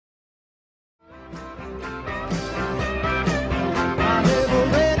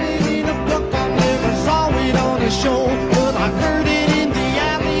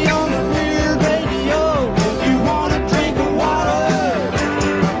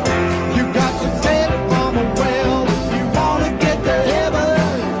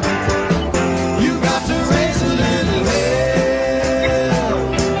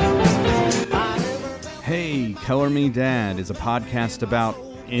a podcast about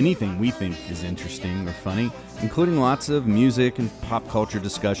anything we think is interesting or funny, including lots of music and pop culture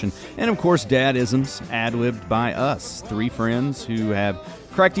discussion, and of course dad-isms ad-libbed by us, three friends who have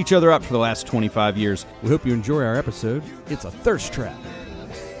cracked each other up for the last 25 years. We hope you enjoy our episode. It's a thirst trap.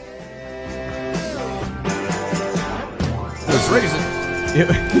 Let's raise it.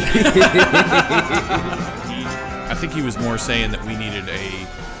 I think he was more saying that we needed a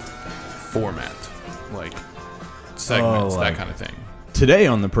format, like segments, that kind of thing. Today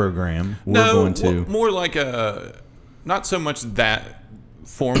on the program, we're going to... more like a, not so much that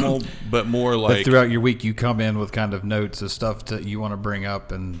formal, but more like... But throughout your week, you come in with kind of notes of stuff that you want to bring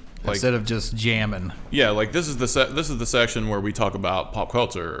up, and like, instead of just jamming. Yeah, like this is the section where we talk about pop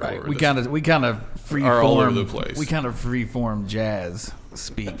culture. Right. Or We kind of freeform. Are all over the place. We kind of freeform jazz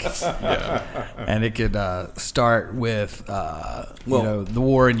speak. Yeah. And it could start with the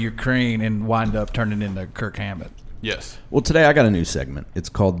war in Ukraine and wind up turning into Kirk Hammett. Yes. Well, today I got a new segment. It's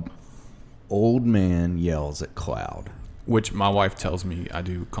called Old Man Yells at Cloud. Which my wife tells me I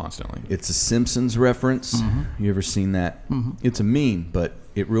do constantly. It's a Simpsons reference. Mm-hmm. You ever seen that? Mm-hmm. It's a meme, but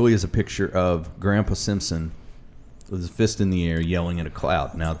it really is a picture of Grandpa Simpson with his fist in the air yelling at a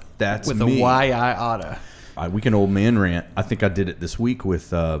cloud. Now, that's with me. The why I oughta. We can old man rant. I think I did it this week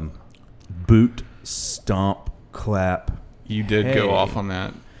with boot, stomp, clap. You did go off on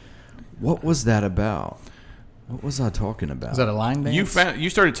that. What was that about? What was I talking about? Is that a line dance? You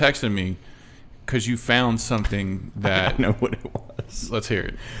started texting me because you found something that... I know what it was. Let's hear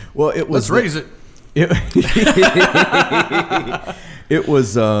it. Well, it was... Let's raise it. It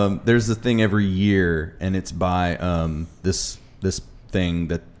was... there's a thing every year, and it's by this thing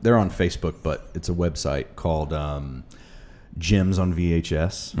that... They're on Facebook, but it's a website called Gems on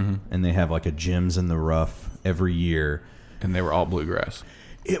VHS, and they have like a Gems in the Rough every year. And they were all bluegrass.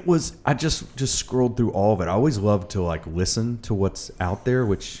 It was. I just scrolled through all of it. I always love to like listen to what's out there,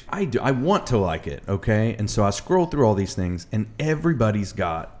 which I do. I want to like it, okay? And so I scrolled through all these things, and everybody's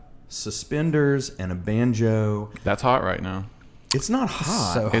got suspenders and a banjo. That's hot right now. It's not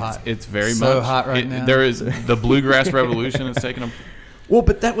hot. So hot. It's very so much hot right now. There is the bluegrass revolution is taking a. Well,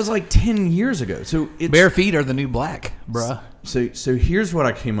 but that was like 10 years ago. So it's, bare feet are the new black, bruh. So here's what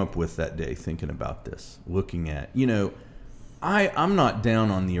I came up with that day thinking about this, looking at, I'm not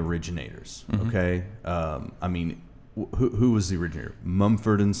down on the originators, okay? I mean, who was the originator?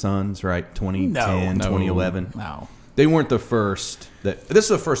 Mumford & Sons, right? 2010, 2011? No. They weren't the first. This is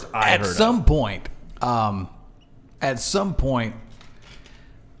the first I heard At of. some point,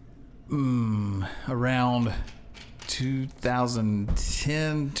 around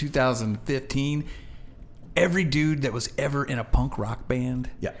 2010, 2015, every dude that was ever in a punk rock band,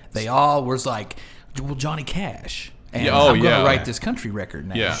 they all was like, well, Johnny Cash. And I'm going to write this country record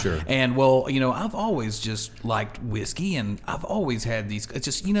now. Yeah, sure. And, well, I've always just liked whiskey, and I've always had these. It's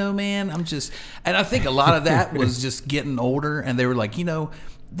just, man, I'm just. And I think a lot of that was just getting older, and they were like,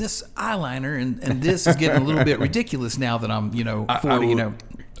 this eyeliner and this is getting a little bit ridiculous now that I'm, 40,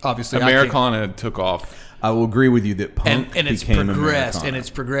 obviously. Americana took off. I will agree with you that punk and it's became progressed, Americana. and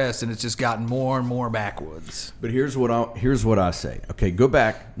it's progressed, and it's just gotten more and more backwoods. But here's what I say. Okay, go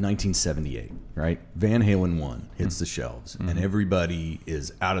back 1978, right? Van Halen 1 hits the shelves, and everybody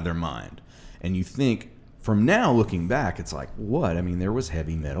is out of their mind. And you think, from now looking back, it's like, what? I mean, there was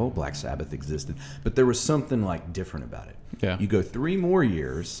heavy metal, Black Sabbath existed, but there was something like different about it. Yeah. You go 3 more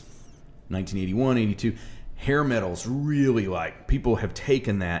years, 1981, 82. Hair metal's really like, people have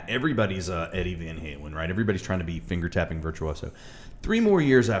taken that. Everybody's Eddie Van Halen, right? Everybody's trying to be finger tapping virtuoso. 3 more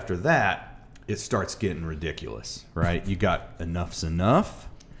years after that, it starts getting ridiculous, right? You got Enough's Enough.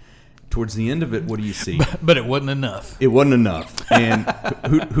 Towards the end of it, what do you see? But it wasn't enough. It wasn't enough. And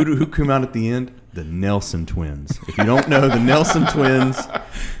who came out at the end? The Nelson Twins. If you don't know, the Nelson Twins,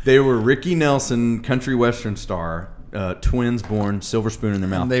 they were Ricky Nelson, country western star. Twins born, silver spoon in their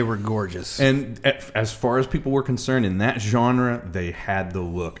mouth. And they were gorgeous. And as far as people were concerned, in that genre, they had the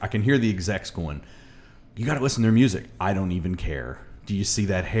look. I can hear the execs going, you got to listen to their music. I don't even care. Do you see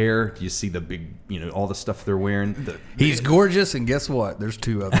that hair? Do you see the big, all the stuff they're wearing? He's gorgeous, and guess what? There's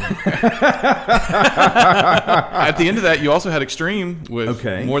 2 of them. At the end of that, you also had Extreme with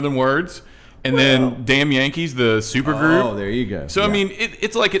More Than Words. And then Damn Yankees, the supergroup. Oh, there you go. So, I mean,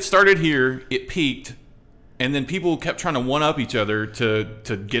 it's like it started here, it peaked, and then people kept trying to one-up each other to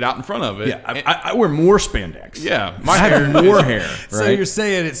get out in front of it. Yeah, I wear more spandex. Yeah. I have more hair, right? So you're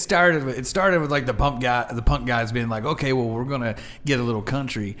saying it started with like the punk guys being like, okay, well, we're going to get a little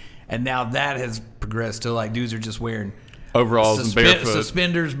country. And now that has progressed to like dudes are just wearing overalls and barefoot.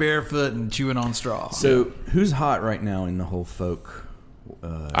 Suspenders, barefoot, and chewing on straw. So who's hot right now in the whole folk?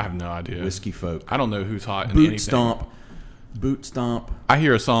 I have no idea. Whiskey folk. I don't know who's hot in Boot anything. stomp. Boot Stomp. I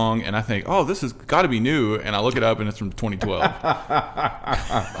hear a song and I think, oh, this has got to be new, and I look it up and it's from 2012.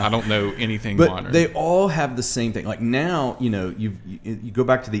 I don't know anything But modern. they all have the same thing. Like now, you go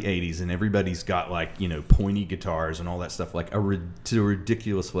back to the 80s and everybody's got like, pointy guitars and all that stuff, like to a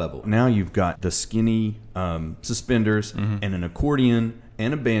ridiculous level. Now you've got the skinny suspenders and an accordion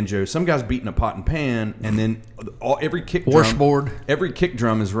and a banjo. Some guy's beating a pot and pan, and then every kick drum, Washboard. every kick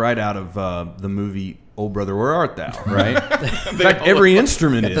drum is right out of the movie Old Brother, Where Art Thou? Right. In fact, every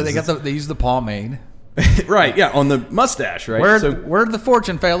instrument is. They use the pomade. Right. Yeah, on the mustache. Right. We're the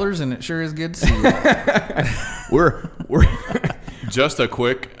fortune tellers, and it sure is good to see you. we're Just a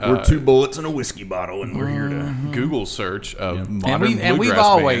quick we're 2 bullets in a whiskey bottle, and we're here to. Google search of and modern we've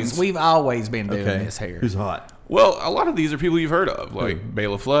bluegrass bands. always been doing Okay. this here. Who's hot? Well, a lot of these are people you've heard of, like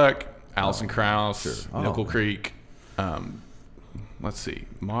Bela Fleck, Alison Krauss, Nickel Creek. Let's see,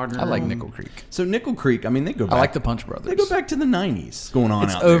 modern. I like Nickel Creek. So Nickel Creek, I mean, they go back. I like the Punch Brothers. They go back to the 90s going on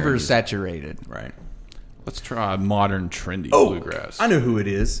It's out there. oversaturated. Right. Let's try modern trendy bluegrass. I know who it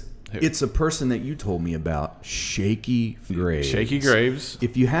is. Who? It's a person that you told me about, Shaky Graves. Shaky Graves.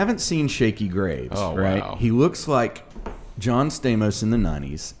 If you haven't seen Shaky Graves, right? Wow. He looks like John Stamos in the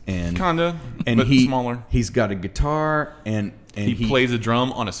 90s. And Kinda, and but he, smaller. He's got a guitar and He plays a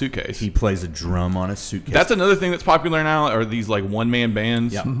drum on a suitcase. He plays a drum on a suitcase. That's another thing that's popular now, are these like one-man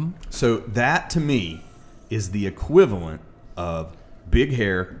bands. Yeah. So that to me is the equivalent of big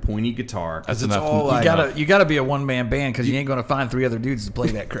hair, pointy guitar. 'Cause That's it's enough. all You like, You gotta be a one man band because you ain't gonna find 3 other dudes to play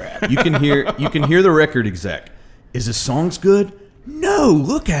that crap. you can hear the record exec. Is his songs good? No,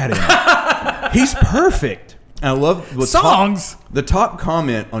 look at him. He's perfect. And I love the Songs? The top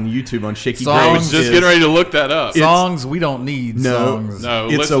comment on YouTube on Shaky Songs. I Graves was just is, getting ready to look that up. Songs we don't need. No, songs. No,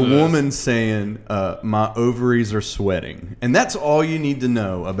 it's listen a to this. woman saying, "My ovaries are sweating," and that's all you need to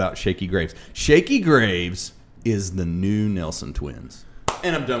know about Shaky Graves. Shaky Graves is the new Nelson Twins.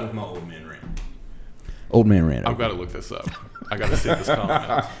 And I'm done with my old man rant. Old man rant. I've got to look this up. I got to see this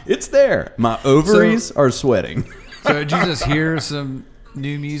comment. It's there. My ovaries are sweating. So did you just hear some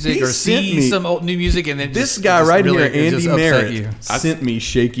new music He or sent see me- some old new music and then This just, guy just right really, here, it just Andy upset Merritt, you? sent me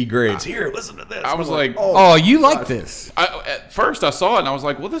Shaky Graves. Here, listen to this. I was I'm like, Oh, you like this? At first, I saw it and I was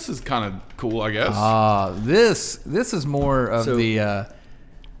like, "Well, this is kind of cool, I guess." This is more of So- the.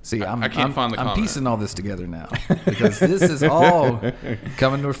 See, I can't find the I'm comment. piecing all this together now because this is all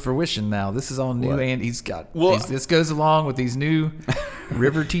coming to fruition now. This is all new, What? and he's got. Well- this goes along with these new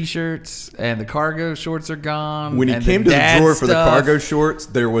River T-shirts, and the cargo shorts are gone. when he and came to the dad drawer for the stuff. cargo shorts,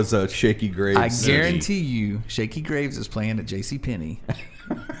 there was a Shaky Graves. I CD. guarantee you, Shaky Graves is playing at J.C. Penney.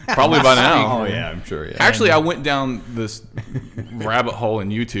 Probably by now. Oh yeah, I'm sure. Yeah. Actually, I went down this rabbit hole in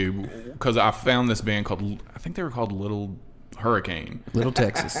YouTube because I found this band called, I think they were called Little Hurricane. Little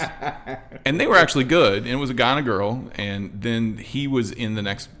Texas. And they were actually good. And it was a guy and a girl. And then he was in the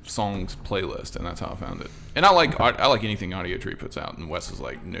next song's playlist. And that's how I found it. And I like anything Audio Tree puts out. And Wes was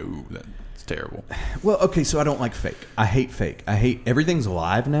like, no, that's terrible. Well, okay, so I don't like fake. I hate fake. I hate everything's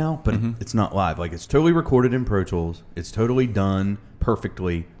live now, but it's not live. Like it's totally recorded in Pro Tools. It's totally done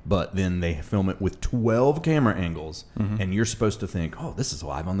perfectly, but then they film it with 12 camera angles, and you're supposed to think, "Oh, this is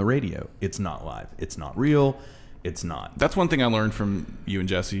live on the radio." It's not live. It's not real. It's not. That's one thing I learned from you and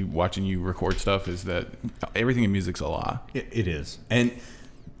Jesse watching you record stuff is that everything in music's a lie. It is. And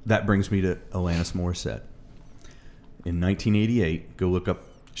that brings me to Alanis Morissette. In 1988, go look up.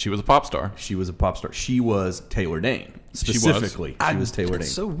 She was a pop star. She was a pop star. She was Taylor Dane. Specifically, she was Taylor Dane.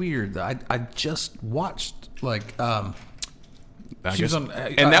 It's so weird. I just watched I she was guess. on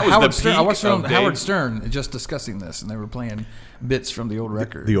And that was Howard the Stern. peak I watched it on of Howard Dave. Stern just discussing this, and they were playing bits from the old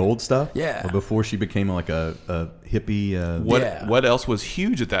record. The old stuff? Yeah. Or before she became like a hippie. What Yeah. What else was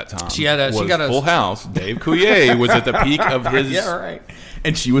huge at that time? She got a- Full House. Dave Coulier was at the peak of his. Yeah, right.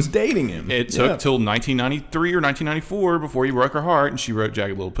 And she was dating him. It took till 1993 or 1994 before he broke her heart, and she wrote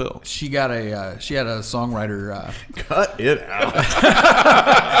 "Jagged Little Pill." She got she had a songwriter. Cut it out.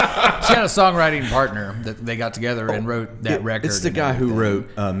 She had a songwriting partner that they got together and wrote that record. It's the and guy who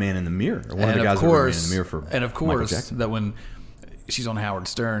everything. wrote Man in the Mirror. Or one of And the guys of who wrote Man in course, the Mirror for and of Michael course Jackson. that when she's on Howard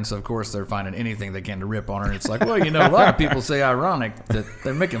Stern, so of course they're finding anything they can to rip on her. It's like, well, a lot of people say ironic that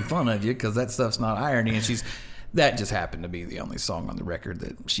they're making fun of you because that stuff's not irony, and that just happened to be the only song on the record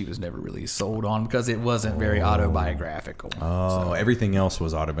that she was never really sold on because it wasn't very autobiographical. Oh, everything else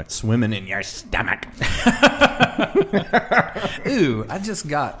was automatic. Swimming in your stomach. Ooh, I just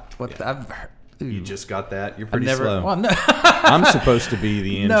got what I've heard. Ooh. You just got that? You're I pretty never. slow. Well, no, I'm supposed to be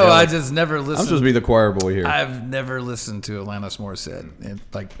the no, angelic. I just never I'm listened. supposed to be the choir boy here. I've never listened to Alanis Morissette And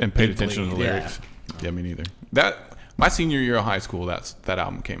paid deeply. attention to the Yeah. lyrics. Yeah, me neither. That my senior year of high school, that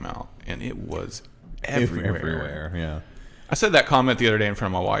album came out, and it was everywhere. Yeah. I said that comment the other day in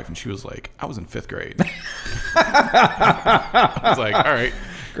front of my wife, and she was like, I was in 5th grade. I was like, all right.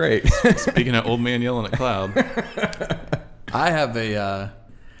 Great. Speaking of old man yelling at cloud. I have a.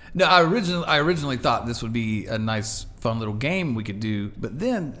 No, I originally thought this would be a nice, fun little game we could do. But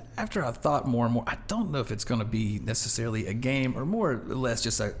then, after I've thought more and more, I don't know if it's going to be necessarily a game or more or less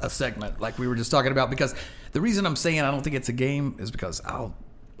just a segment like we were just talking about. Because the reason I'm saying I don't think it's a game is because I'll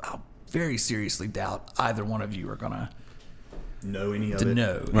very seriously doubt either one of you are going to know any of to it.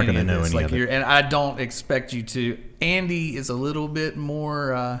 know. I'm not going to know any of it. And I don't expect you to. Andy is a little bit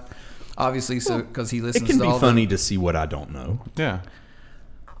more, obviously, so because he listens It can to be all funny to see what I don't know. Yeah.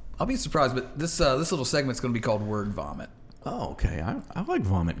 I'll be surprised, but this little segment's going to be called Word Vomit. Oh, okay. I like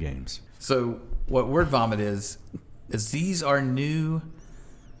vomit games. So what Word Vomit is these are new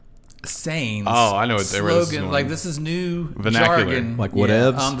sayings. Oh, I know what they were. This is slogan. going. Like this is new Vernacular. jargon, Like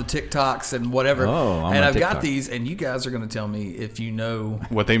whatevs? on the TikToks and whatever. Oh, I'm and on I've got TikTok. these, and you guys are going to tell me if you know.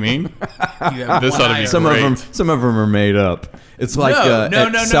 What they mean? You have This one ought to be idea. Some Great. of them are made up. It's like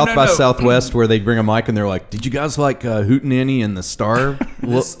No, South by no. Southwest where they bring a mic and they're like, "Did you guys like Hootenanny and the Star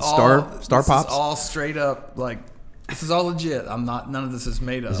This Star Pops?" is all straight up like this is all legit. None of this is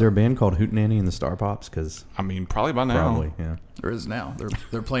made up. Is there a band called Hootenanny and the Star Pops? Because I mean, probably by now. probably, yeah. There is now.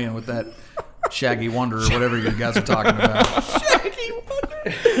 They're playing with that Shaggy Wonder or whatever you guys are talking about.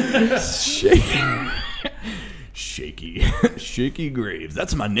 Shaky Graves.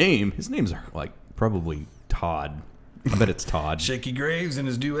 That's my name. His name's like probably Todd. I bet it's Todd. Shaky Graves and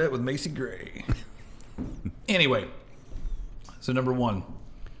his duet with Macy Gray. Anyway, so number 1,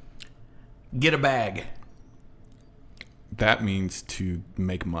 get a bag. That means to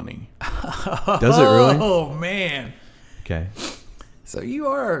make money. Does it really? Oh man! Okay. So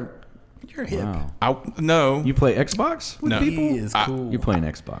you're hip. Wow. No. You play Xbox with No. people? He is cool. You're playing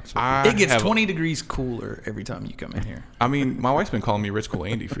Xbox. With It gets have- 20 degrees cooler every time you come in here. I mean, my wife's been calling me Rich Cool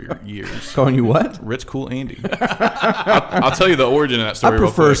Andy for years. Calling you what? Rich Cool Andy. I'll tell you the origin of that story I real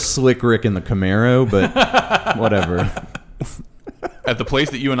prefer quick. Slick Rick in the Camaro, but whatever. At the place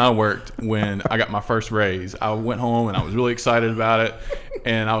that you and I worked when I got my first raise, I went home and I was really excited about it.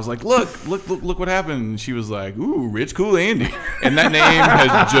 And I was like, look what happened. And she was like, ooh, Rich Cool Andy. And that name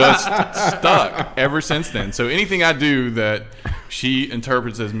has just stuck ever since then. So anything I do that she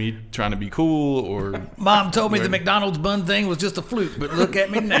interprets as me trying to be cool or... Mom told me the McDonald's bun thing was just a fluke, but look at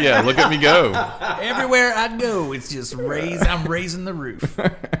me now. Yeah, look at me go. Everywhere I go, it's just I'm raising the roof.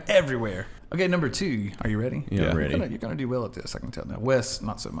 Everywhere. Okay, number 2. Are you ready? Yeah, I'm ready. You're gonna do well at this, I can tell now. Wes,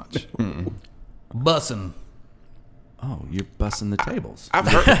 not so much. Bussin'. Oh, you're bussing the tables. I've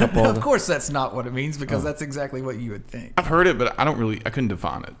heard, Of course that's not what it means because that's exactly what you would think. I've heard it, but I couldn't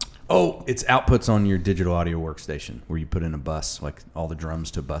define it. Oh, it's outputs on your digital audio workstation where you put in a bus, like all the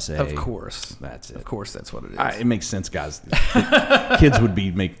drums to bus A. Of course. That's it. Of course that's what it is. It makes sense, guys. Kids would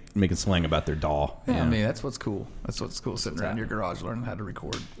be making slang about their doll. Yeah, you I know? mean, that's what's cool. That's what's cool sitting around your garage learning how to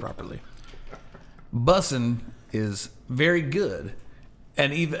record properly. Bussin' is very good.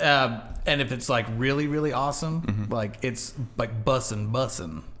 And even and if it's like really, really awesome, like it's like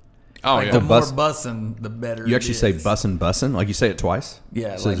bussin'. Oh, Like yeah. the Oh, more bus- bussin', the better. You it actually say is. bussin', like you say it twice.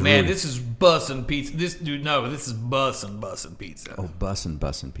 Yeah, So like it's man, really- this is bussin' pizza. This dude, no, this is bussin' pizza. Oh,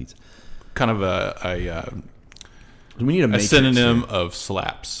 bussin' pizza. Kind of a We need a matrix synonym here. of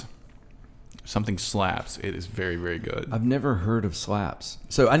slaps. Something slaps. It is very, very good. I've never heard of slaps.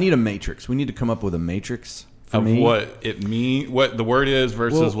 So I need a matrix. We need to come up with a matrix for Of me. what it mean, what the word is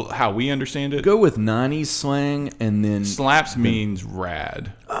versus Well, how we understand it. Go with 90s slang and then... Slaps means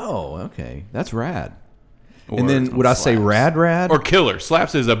rad. Oh, okay. That's rad. Or And then would I say slaps. rad? Or killer.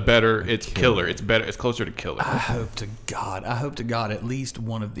 Slaps is a better. It's killer. It's better. It's closer to killer. I hope to God at least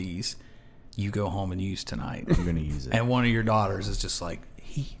one of these you go home and use tonight. I'm going to use it. And one of your daughters is just like,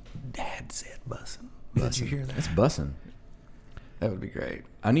 Dad said bussin'. Did you hear that? It's bussin'. That would be great.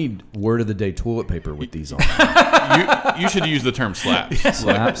 I need word of the day toilet paper with these on. You should use the term slaps.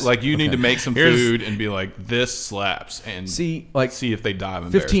 Slaps? Like you need Okay. to make some food and be like, this slaps, and See, see if they die of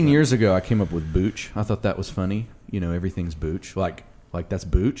 15 embarrassment. years ago, I came up with booch. I thought that was funny. You know, everything's booch. Like that's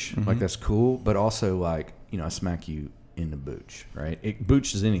booch. Like that's cool. But also, like, you know, I smack you in the booch, right?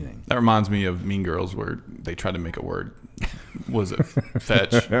 Booch is anything. That reminds me of Mean Girls, where they tried to make a word. Was it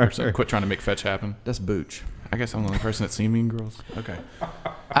fetch? Or something? Quit trying to make fetch happen. That's booch. I guess I'm the only person that's seen Mean Girls. Okay.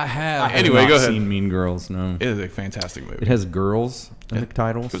 I have. Anyway, I've go not ahead. seen Mean Girls, no. It is a fantastic movie. It has girls in the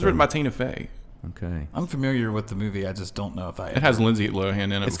title. It was written by Tina Fey. Okay. I'm familiar with the movie. I just don't know if I. It has Lindsay Lohan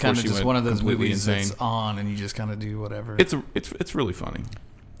in it. It's before kind of she just went one of those completely movies insane. that's on, and you just kind of do whatever. It's really funny.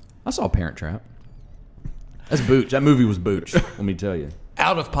 I saw Parent Trap. That's booch. That movie was booch. Let me tell you.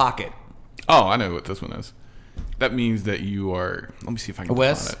 Out of Pocket. Oh, I know what this one is. That means that you are. Let me see if I can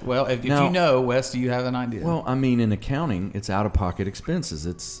Wes, find it. well, if Now- you know, Wes, do you have an idea? Well, I mean, in accounting, it's out-of-pocket expenses.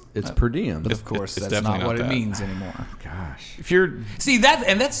 It's per diem. but of course, it's that's definitely not what not it that. means anymore. Gosh. If you're See that,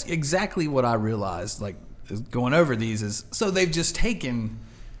 and that's exactly what I realized. Like is going over these is so they've just taken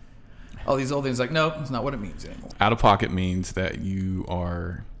all these old things. Like, no, it's not what it means anymore. out of pocket, means that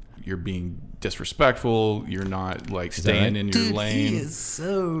you're being disrespectful. You're not like that staying right? in your Dude, lane. he is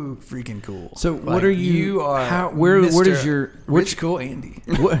so freaking cool. So what Like, are you- You are how- where Mr. is your- Rich Cool Andy?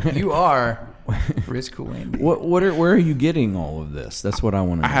 What- You are Rich Cool Andy. Where are you getting all of this? That's what I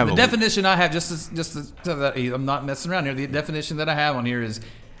want to know. I have The a- definition I have, just so that I'm not messing around here. The definition that I have on here is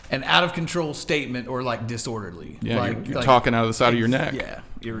an out of control statement or like disorderly. Yeah, like, you're talking out of the side of your neck. Yeah,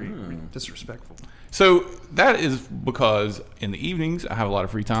 you're disrespectful. So that is because in the evenings I have a lot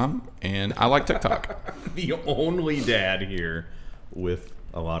of free time and I like TikTok. the only dad here with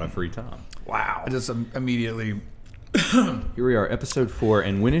a lot of free time. Wow. I just immediately. Here we are, episode 4,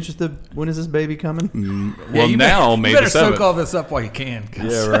 and when is this baby coming? Well, you now better, May you the better soak 7th. all this up while you can. 'Cause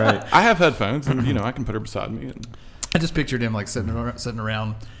Yeah, right. I have headphones and I can put her beside me. And I just pictured him like sitting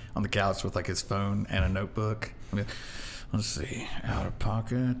around on the couch with like his phone and a notebook. I mean, let's see, out of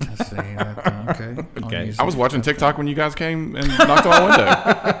pocket. Let's see, okay. Okay. I was watching TikTok when you guys came and knocked on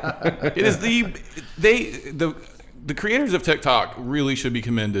my window. It is the creators of TikTok really should be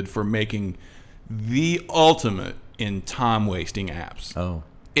commended for making the ultimate in time wasting apps. Oh.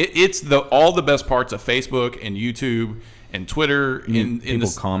 It's all the best parts of Facebook and YouTube and Twitter. In People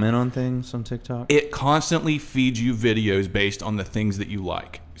this, comment on things on TikTok? it constantly feeds you videos based on the things that you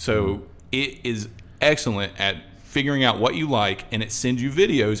like. So it is excellent at figuring out what you like, and it sends you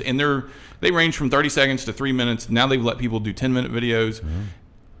videos, and they range from 30 seconds to 3 minutes. Now they've let people do 10-minute videos.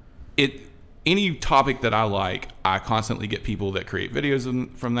 Any topic that I like, I constantly get people that create videos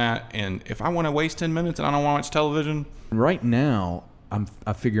from that. And if I want to waste 10 minutes and I don't want to watch television, Right now,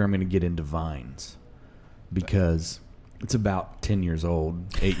 I figure I'm going to get into Vines because it's about 10 years old,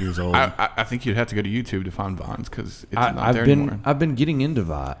 8 years old. I think you'd have to go to YouTube to find Vines because it's not there anymore. I've been getting into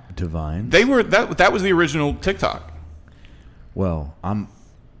to Vines. They were that was the original TikTok. Well, I've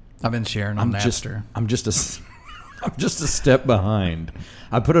been sharing on Napster. I'm just a step behind.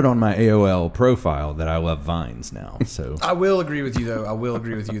 I put it on my AOL profile that I love Vines now. So I will agree with you, though. I will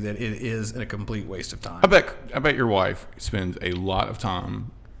agree with you that it is a complete waste of time. I bet your wife spends a lot of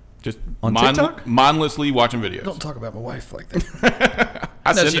time just On TikTok? mindlessly watching videos. Don't talk about my wife like that.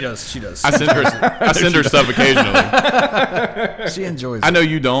 She does. She does. I send her stuff occasionally. She enjoys I it. know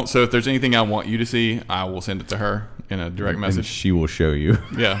you don't, so if there's anything I want you to see, I will send it to her in a direct and message. she will show you.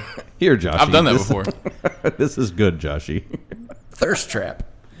 Yeah, Here, Joshy. I've done that before. This is good, Joshy. Thirst trap.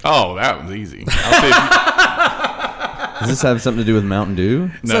 Oh, that was easy. I'll see if Does this have something to do with Mountain Dew?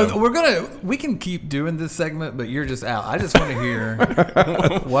 No. So we can keep doing this segment, but you're just out. I just want to hear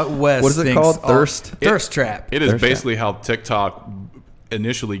what Wes What is it thinks called? on- Thirst? Thirst trap. it is Thirst basically how TikTok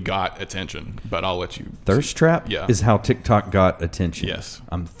initially got attention, but I'll let you. Thirst trap Yeah. is how TikTok got attention. Yes.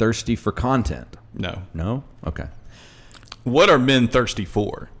 I'm thirsty for content. No. No? Okay. What are men thirsty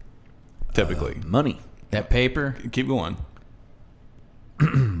for? Typically, Money. That paper. keep going.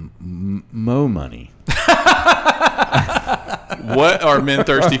 Mo money. What are men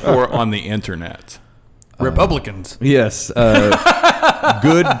thirsty for on the internet? Republicans. Yes.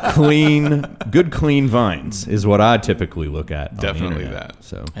 Good clean vines is what I typically look at. on the Definitely internet. that.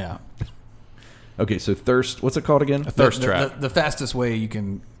 So Yeah. okay, so thirst. What's it called again? Thirst the, trap. The fastest way you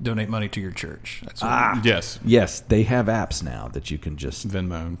can donate money to your church. That's what Yes. Yes, they have apps now that you can just.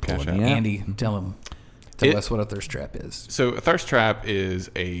 Venmo and Cash Pull it App. in. Yeah. Andy, tell us what a thirst trap is. So a thirst trap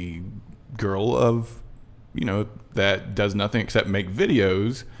is a girl that does nothing except make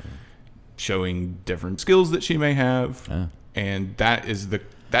videos showing different skills that she may have, and that is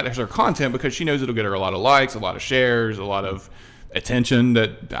her content because she knows it'll get her a lot of likes, a lot of shares, a lot of attention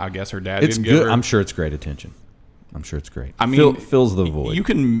that I guess her dad It's didn't give good. her. I'm sure it's great attention. I'm sure it's great. I mean, fills the void. You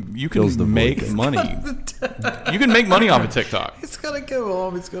can Fills the make void. money. You can make money off of TikTok. It's gonna go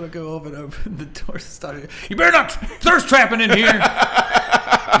home. It's gonna go home and open the door. You better not thirst trapping in here.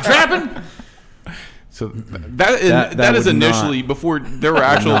 Trapping. So that is would initially before there were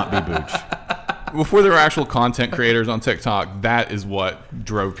actual not be booch. before there were actual content creators on TikTok. That is what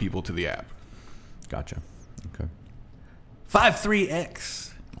drove people to the app. Gotcha. Okay.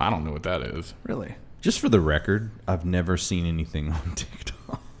 53X. I don't know what that is. Really? Just for the record, I've never seen anything on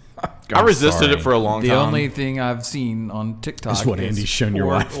TikTok. I resisted sorry. it for a long The time. only thing I've seen on TikTok Is what Andy's shown your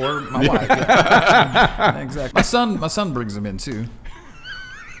wife. or my wife. Yeah. Exactly. My son brings them in too.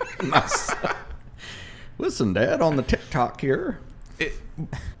 Listen, Dad, on the TikTok here.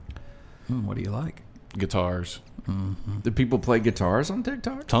 What do you like? guitars. Do people play guitars on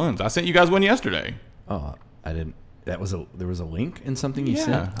TikTok? Tons. I sent you guys one yesterday. Oh, I didn't. There was a link in something you Yeah.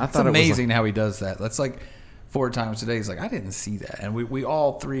 sent. I It's thought amazing how he does that. That's like 4 times today. He's like, I didn't see that, and we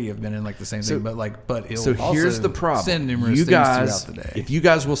all 3 have been in like the same thing. But he'll So also here's the problem. send numerous You things guys, throughout the day. if you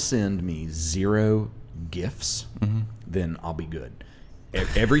guys will send me 0 gifs, then I'll be good.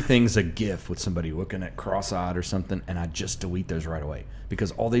 Everything's a GIF with somebody looking at cross-eyed or something, and I just delete those right away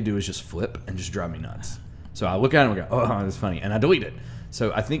because all they do is just flip and just drive me nuts. So I look at them and go, oh, that's funny, and I delete it.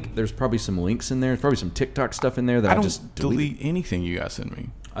 So I think there's probably some links in there. There's probably some TikTok stuff in there that I don't just delete. anything you guys send me.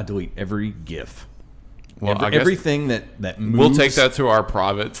 I delete every GIF. Well, I guess Everything that moves. we'll take that to our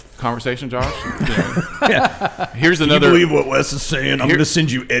private conversation, Josh. Here's Can you another. believe what Wes is saying? I'm Here- going to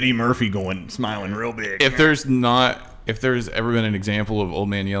send you Eddie Murphy going, smiling real big. If there's ever been an example of old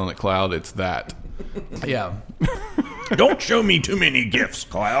man yelling at cloud, it's that. yeah, Don't show me too many gifts,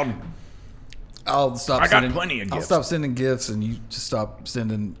 Cloud. I'll stop. I got sending, plenty of I'll gifts. stop sending gifts, and you just stop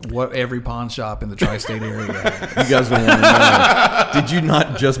sending what every pawn shop in the tri-state area has. You guys don't want to know. Did you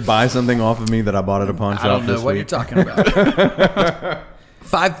not just buy something off of me that I bought at a pawn shop I don't know this what week? you're talking about.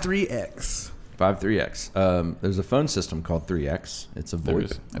 53X. 53X. There's a phone system called 3X. It's a There VoIP.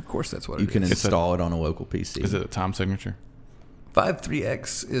 is. Of course, that's what You it can is. install it on a local PC. Is it a time signature?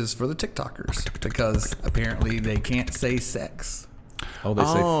 53X is for the TikTokers because apparently they can't say sex. Oh, they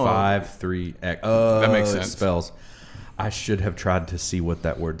say Oh. 53X. Oh, That makes it sense. spells. I should have tried to see what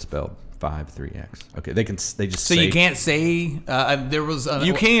that word spelled. 53X. Okay, they just So say. you can't say there was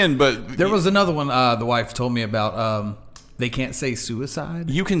You can, but there was another one the wife told me about. They can't say suicide.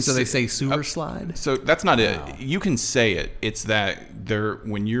 You can so they say- say sewer slide. So that's not it. You can say it. It's that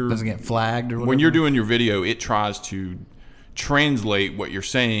when you're Doesn't get flagged or whatever. when you're doing your video, it tries to translate what you're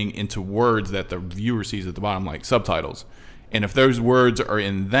saying into words that the viewer sees at the bottom, like subtitles. And if those words are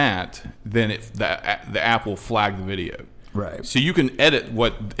in that, then the app will flag the video. Right. So you can edit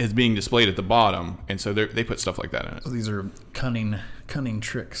what is being displayed at the bottom, and so they put stuff like that in it. So these are cunning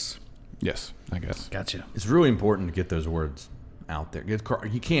tricks. Yes, I guess. Gotcha. It's really important to get those words out there. You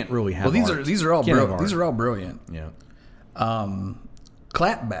can't really have. Well, these art. are all Can't have these art. are all brilliant. Yeah.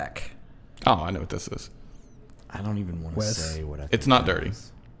 Clapback. Oh, I know what this is. I don't even want to Wes? say what I. It's think not that dirty.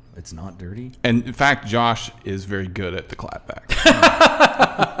 is. It's not dirty. And in fact, Josh is very good at the clapback.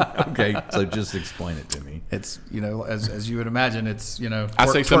 Okay, so just explain it to me. It's as you would imagine, it's I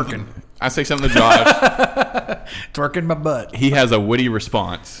say twerking, something to Josh. twerking my butt. He has a witty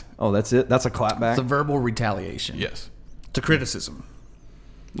response. Oh, that's it. That's a clapback. It's a verbal retaliation. Yes. To criticism.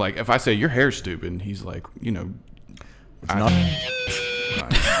 Like if I say your hair's stupid, he's like, It's not. that's a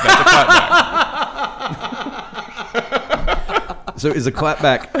clapback. So is a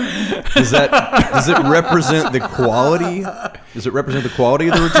clapback? Does it represent the quality? Does it represent the quality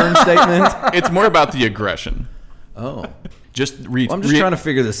of the return statement? It's more about the aggression. Oh, Just I'm just trying to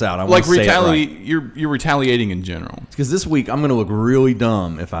figure this out. I like want to say it retaliate. right. You're retaliating in general. Because this week I'm going to look really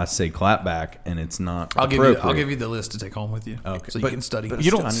dumb if I say clapback and it's not. I'll give appropriate. you the list to take home with you. Okay. So you But- can study. but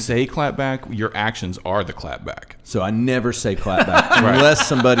You still, I don't need- say clapback. Your actions are the clapback. So I never say clapback unless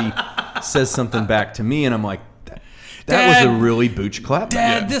somebody says something back to me and I'm like, that was Dad- a really booch clapback.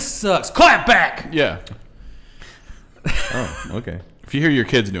 Dad, Yeah. this sucks. Clap back. Yeah. Oh, okay. If you hear your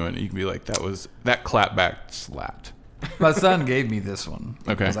kids doing it, you can be like, that clapback slapped. My son gave me this one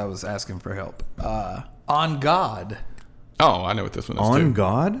Okay. because I was asking for help. On God. Oh, I know what this one is On too.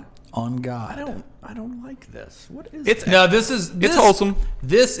 God? On God. I don't like this. What is It's No, this is wholesome.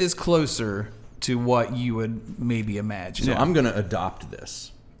 This is closer to what you would maybe imagine. So I'm going to adopt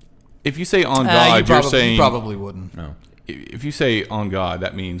this. If you say on You God, you're probably, saying you probably wouldn't. No. if you say on God,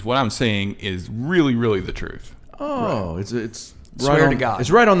 that means what I'm saying is really, really the truth. Oh, it's Swear right to on, God. It's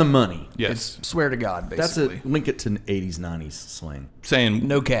right on the money. Yes. It's swear to God, That's basically. link it to 80s, 90s slang. Saying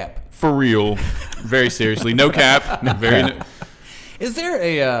No cap. for real, very seriously, no cap, very. cap. Is there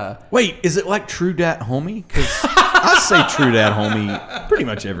a Wait, is it like True Dat Homie? Because I say True Dat Homie pretty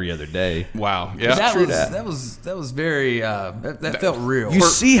much every other day. Wow. Yeah. that that. was very that felt real. You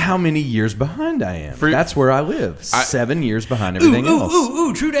see how many years behind I am. That's where I live. 7 years behind everything else.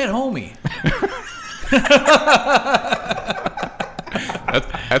 Ooh, true that homie.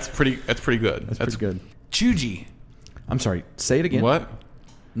 That's pretty good. That's pretty good. Chuji. I'm sorry. Say it again. What?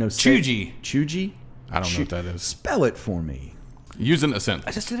 No, say Chuji. Chuji? I don't know what that is. Spell it for me. Use it in a sentence.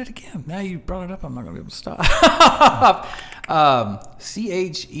 I just did it again. Now you brought it up. I'm not gonna be able to stop.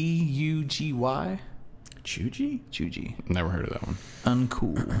 Cheugy. Chuji? Chuji. Never heard of that one.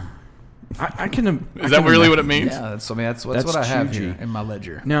 Uncool. I can. Is that really what it means? Yeah, that's That's what I have Chuji. here in my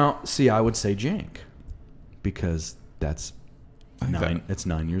ledger. Now, see, I would say jank because that's It's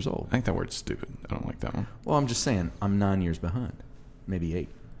 9 years old. I think that word's stupid. I don't like that one. Well, I'm just saying, I'm 9 years behind. Maybe 8,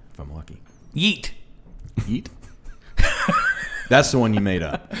 if I'm lucky. Yeet. Yeet? That's the one you made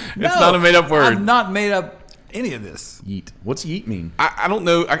up. It's not a made-up word. I've not made up any of this. Yeet. What's yeet mean? I don't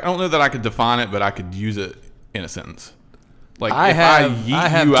know. I don't know that I could define it, but I could use it in a sentence. Like I if have, I yeet I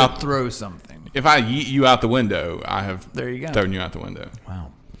have you to out, throw something. if I yeet you out the window, I have There you go. thrown you out the window.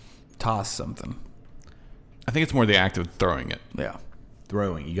 Wow. Toss something. I think it's more the act of throwing it. Yeah.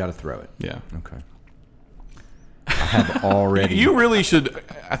 Throwing. You got to throw it. Yeah. Okay. I have already. You really should.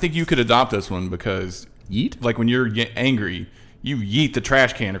 I think you could adopt this one because, yeet? like when you're angry, you yeet the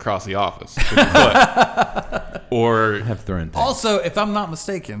trash can across the office with your foot. Or I have thrown things. Also, if I'm not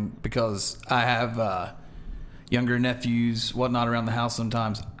mistaken, because I have younger nephews, whatnot around the house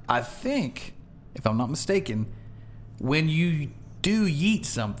sometimes, I think, if I'm not mistaken, when you do yeet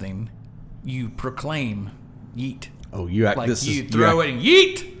something, you proclaim yeet. Oh, you act. Like this you is, throw you it and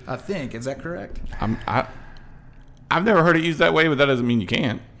yeet. I think. Is that correct? I've never heard it used that way, but that doesn't mean you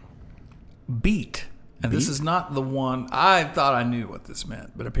can't. Beat. And this is not the one. I thought I knew what this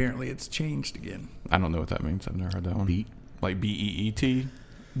meant, but apparently it's changed again. I don't know what that means. I've never heard that one. Beat? Like BEET?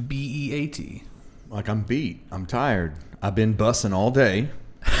 BEAT. Like I'm beat. I'm tired. I've been bussing all day.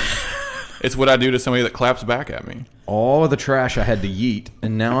 It's what I do to somebody that claps back at me. All of the trash I had to yeet,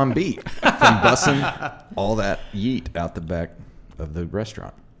 and now I'm beat from bussing all that yeet out the back of the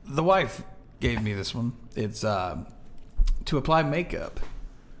restaurant. The wife gave me this one. It's to apply makeup.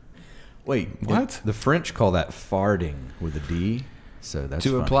 Wait, What? The French call that farting with a D. So that's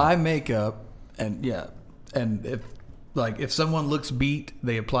To funny. apply makeup, and and if someone looks beat,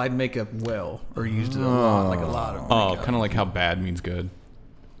 they applied makeup well or used it a lot, like a lot of Oh, makeup. kind of like how bad means good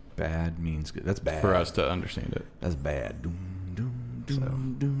Bad means good. That's bad. for us to understand it. That's bad. Doom, doom,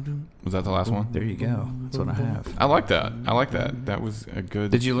 doom, doom, doom. Was that the last one? There you go. That's what I have. I like that. I like that. That was a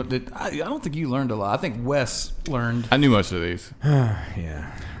good. Did you? I don't think you learned a lot. I think Wes learned. I knew most of these.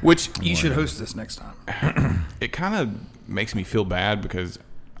 Yeah. Which You should host this next time. it kind of makes me feel bad because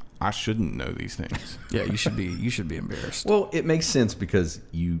I shouldn't know these things. Yeah, you should be. You should be embarrassed. Well, it makes sense because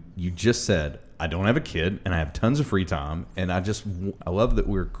you just said I don't have a kid and I have tons of free time, and I love that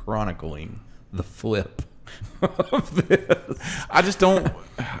we're chronicling the flip of this. I just don't.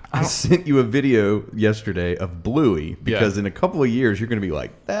 I sent you a video yesterday of Bluey because Yeah. in a couple of years you're going to be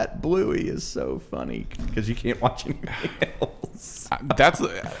like, that Bluey is so funny because you can't watch anything else. That's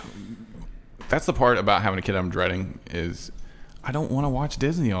the part about having a kid I'm dreading is I don't want to watch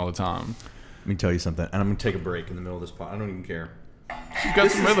Disney all the time. Let me tell you something, and I'm going to take a break in the middle of this pod. I don't even care. She's got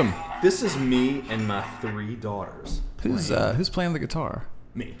some rhythm. This is me and my 3 daughters. Who's playing the guitar?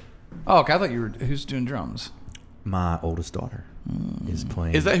 Me. Oh, okay. I thought you were. Who's doing drums? My oldest daughter is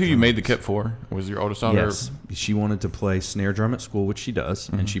playing. Is that who you drums. made the kit for? Was your oldest daughter? Yes. She wanted to play snare drum at school, which she does,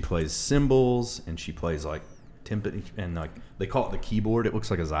 and she plays cymbals, and she plays like timpani, and like they call it the keyboard. It looks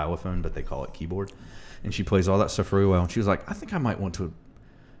like a xylophone, but they call it keyboard. And she plays all that stuff really well. And she was like, I think I might want to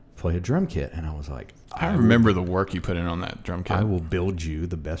play a drum kit. And I was like, I remember the work you put in on that drum kit. I will build you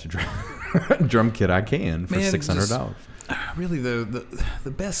the best drum kit I can for Man, $600. Really, though, the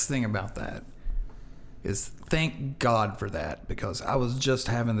best thing about that is thank God for that, because I was just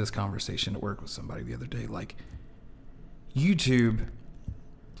having this conversation at work with somebody the other day. Like, YouTube,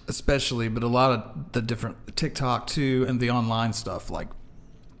 especially, but a lot of the different TikTok too, and the online stuff, like,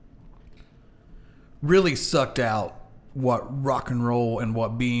 really sucked out what rock and roll and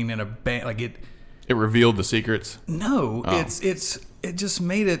what being in a band, like it revealed the secrets. No, Oh. it just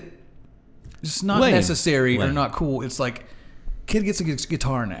made it just not Lame. necessary or Lame. not cool. It's like kid gets a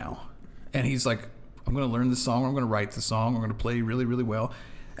guitar now, and he's like, I'm going to learn this song. I'm going to write the song. I'm going to play really, really well.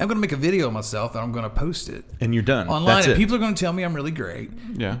 I'm going to make a video of myself, and I'm going to post it And you're done. online. That's And it. people are going to tell me I'm really great.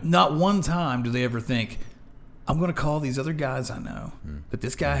 Yeah. Not one time do they ever think, I'm going to call these other guys I know that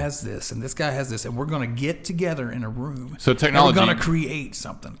this guy has this and this guy has this, and we're going to get together in a room. So technology- And we're going to create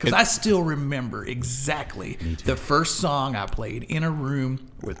something. Because I still remember exactly the first song I played in a room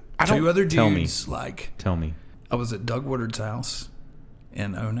with two other Tell me. dudes. Like, Tell me. I was at Doug Woodard's house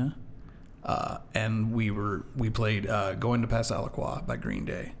in Ona, and we played "Going to Passalaqua" by Green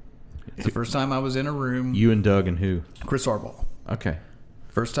Day. It's the first time I was in a room. You and Doug and who? Chris Arbaugh. Okay.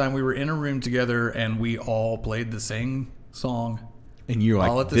 First time we were in a room together, and we all played the same song. And you're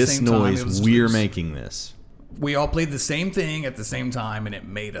All like, at the this same time, noise, it was we're just- making this. We all played the same thing at the same time, and it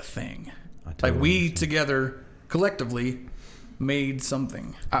made a thing. totally Like we together, collectively, made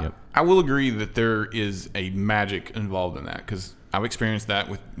something. I will agree that there is a magic involved in that because I've experienced that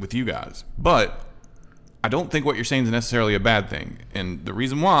with you guys. But I don't think what you're saying is necessarily a bad thing. And the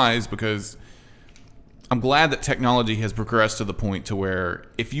reason why is because I'm glad that technology has progressed to the point to where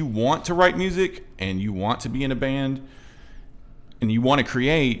if you want to write music and you want to be in a band and you want to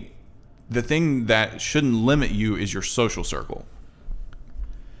create, the thing that shouldn't limit you is your social circle.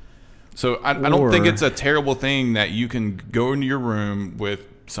 So I don't think it's a terrible thing that you can go into your room with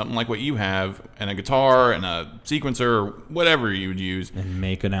something like what you have and a guitar and a sequencer or whatever you would use And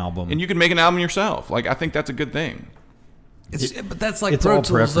make an album. and you can make an album yourself. Like, I think that's a good thing. But that's like it's Pro all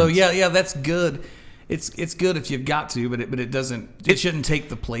Tools, though. preference. Yeah, that's good. It's good if you've got to, but it doesn't. It shouldn't take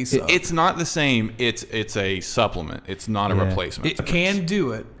the place of. It's not the same. It's a supplement. It's not a Yeah. replacement. It can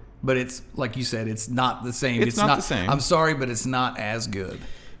do it, but it's like you said. It's not the same. It's not the same. I'm sorry, but it's not as good.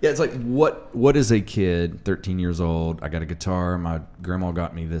 Yeah, it's like what is a kid, 13 years old? I got a guitar. My grandma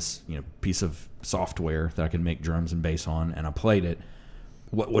got me this, piece of software that I could make drums and bass on, and I played it.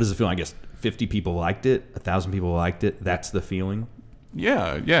 What does it feel? I guess 50 people liked it, 1,000 people liked it. That's the feeling.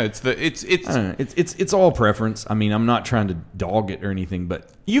 Yeah. It's I don't know. It's all preference. I mean, I'm not trying to dog it or anything, but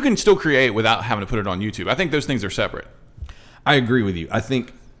you can still create without having to put it on YouTube. I think those things are separate. I agree with you. I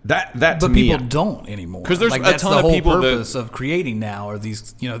think that to But me, people don't anymore. 'Cause there's a that's ton the of whole people that- purpose of creating now are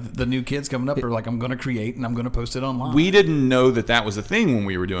these. The new kids coming up are like, I'm going to create and I'm going to post it online. We didn't know that was a thing when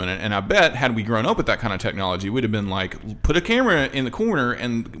we were doing it, and I bet had we grown up with that kind of technology, we'd have been like, put a camera in the corner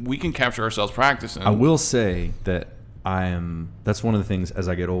and we can capture ourselves practicing. I will say that that's one of the things as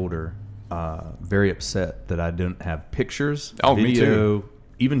I get older, very upset that I don't have pictures, Oh, me video, too.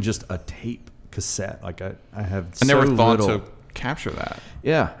 even just a tape cassette. Like I have I never so thought little. to capture that.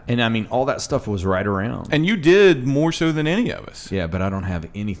 Yeah, and I mean all that stuff was right around. And you did more so than any of us. Yeah, but I don't have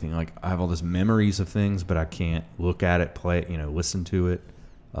anything. Like I have all these memories of things, but I can't look at it, play it, listen to it.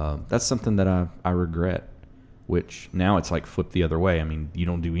 That's something that I regret. Which now it's like flipped the other way. I mean, you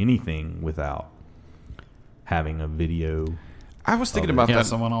don't do anything without having a video. I was thinking about Yeah, that.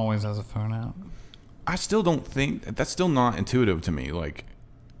 someone always has a phone out. I still don't think that's still not intuitive to me. Like,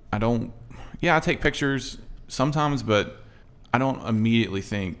 I take pictures sometimes, but I don't immediately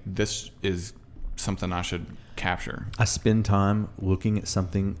think this is something I should capture. I spend time looking at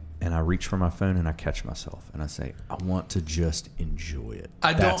something and I reach for my phone and I catch myself and I say, I want to just enjoy it.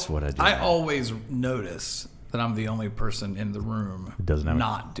 That's what I do. I always notice that I'm the only person in the room doesn't have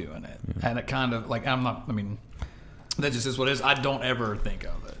not doing it. And it kind of like, that just is what it is. I don't ever think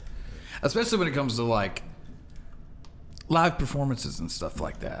of it. Especially when it comes to like live performances and stuff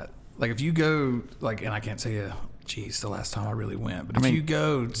like that. Like if you go like, and I can't tell you, geez, the last time I really went, but if you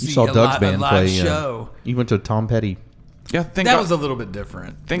go see you saw a, Doug's a band live play. show, You went to Tom Petty. Yeah, that was a little bit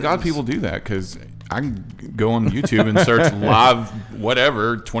different. Thank God people do that, because I can go on YouTube and search live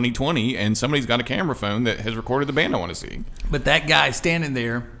whatever 2020 and somebody's got a camera phone that has recorded the band I want to see. But that guy standing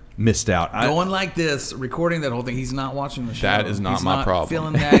there Missed out. going like this, recording that whole thing, he's not watching the show. That is not He's my problem.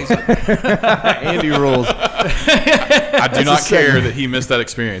 Feeling that. He's like, Andy rules. I do not care that he missed that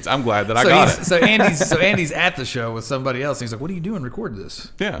experience. I'm glad that I got it. So Andy's at the show with somebody else. And he's like, "What are you doing? Record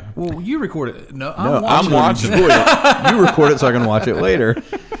this." Yeah. Well, you record it. No, No, I'm watching. enjoy it. You record it so I can watch it later.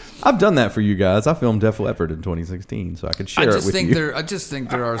 I've done that for you guys. I filmed Def Leppard in 2016, so I could share it with you. I just think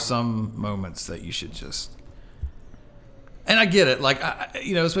there are some moments that you should just. And I get it, like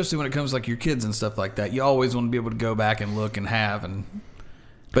especially when it comes like your kids and stuff like that. You always want to be able to go back and look and have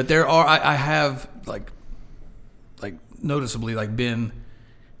but there are I have like noticeably like been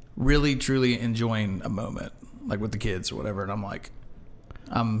really truly enjoying a moment like with the kids or whatever, and I'm like.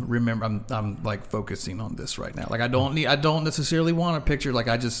 I'm like focusing on this right now. Like I don't necessarily want a picture. Like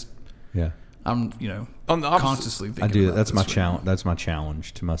I just Yeah. I'm On the opposite- consciously thinking I do. about That's my this right challenge. That's my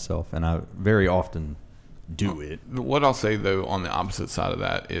challenge to myself, and I very often do it. What I'll say, though, on the opposite side of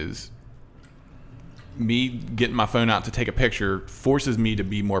that is me getting my phone out to take a picture forces me to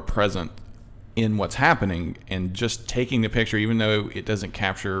be more present in what's happening, and just taking the picture, even though it doesn't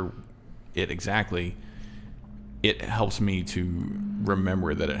capture it exactly, it helps me to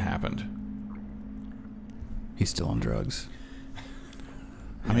remember that it happened. He's still on drugs.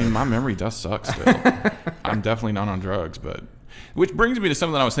 I mean, my memory does suck still. I'm definitely not on drugs, but... Which brings me to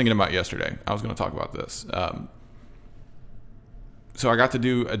something I was thinking about yesterday. I was going to talk about this. So I got to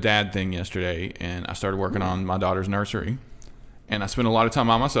do a dad thing yesterday, and I started working on my daughter's nursery. And I spent a lot of time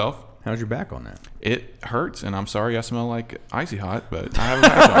by myself. How's your back on that? It hurts, and I'm sorry I smell like icy hot, but I have a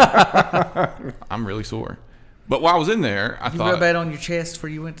patch on. I'm really sore. But while I was in there, I You thought... rub that on your chest before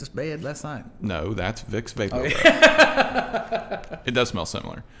you went to bed last night. No, that's Vicks Vapor. It does smell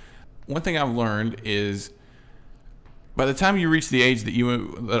similar. One thing I've learned is by the time you reach the age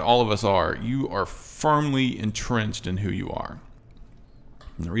that all of us are, you are firmly entrenched in who you are.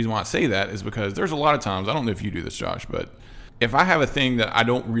 And the reason why I say that is because there's a lot of times, I don't know if you do this, Josh, but if I have a thing that I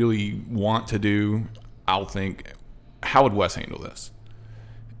don't really want to do, I'll think, how would Wes handle this?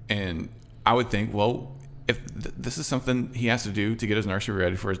 And I would think, well, if this is something he has to do to get his nursery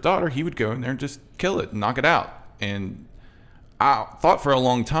ready for his daughter, he would go in there and just kill it and knock it out. And I thought for a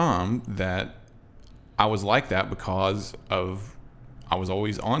long time that I was like that because of I was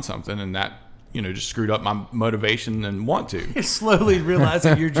always on something, and that just screwed up my motivation and want to. You're slowly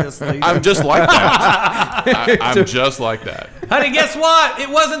realizing you're just lazy. I'm just like that. I'm just like that. Honey, guess what? It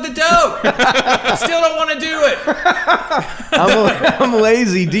wasn't the dope. I still don't want to do it. I'm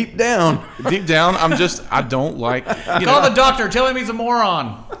lazy deep down. Deep down, I don't like. Call the doctor. Tell him he's a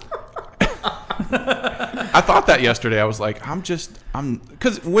moron. I thought that yesterday. I was like,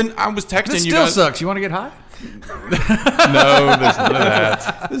 because when I was texting This you still guys, sucks. You want to get high? no, there's none of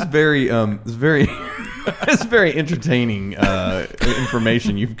that. This is very entertaining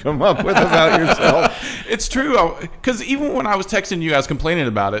information you've come up with about yourself. It's true, because even when I was texting you guys complaining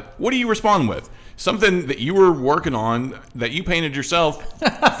about it, what do you respond with? Something that you were working on that you painted yourself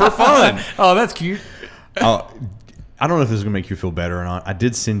for fun. Oh, that's cute. I don't know if this is going to make you feel better or not. I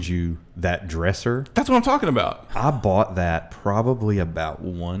did send you that dresser. That's what I'm talking about. I bought that probably about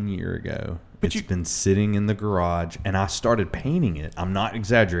 1 year ago. It's been sitting in the garage, and I started painting it. I'm not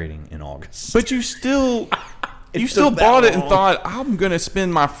exaggerating, in August. But you still bought it and thought, I'm going to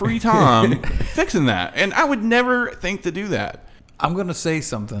spend my free time fixing that. And I would never think to do that. I'm going to say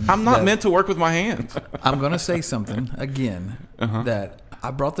something. I'm not meant to work with my hands. I'm going to say something again that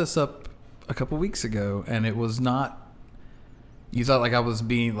I brought this up a couple weeks ago, and it was not. You thought I was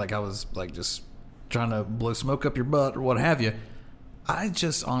just trying to blow smoke up your butt or what have you. I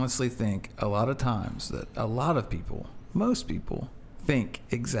just honestly think a lot of times that a lot of people, most people, think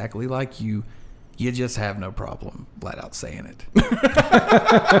exactly like you. You just have no problem flat out saying it.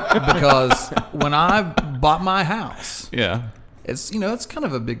 Because when I bought my house, Yeah. it's it's kind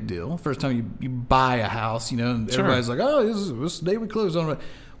of a big deal. First time you buy a house, and Sure. everybody's like, "Oh, this day we close on."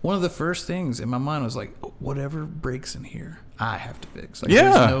 One of the first things in my mind was like, whatever breaks in here, I have to fix. Like,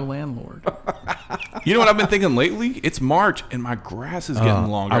 Yeah. There's no landlord. You know what I've been thinking lately? It's March and my grass is getting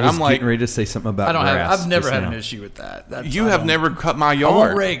longer. I was I'm like, getting ready to say something about I've never just had now. an issue with that. you have never cut my I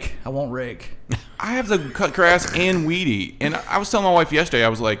yard. won't rake. I have to cut grass and weedy. And I was telling my wife yesterday, I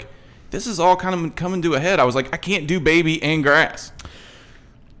was like, this is all kind of coming to a head. I was like, I can't do baby and grass.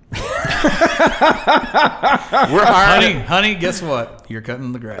 We're hiring. Honey, guess what? You're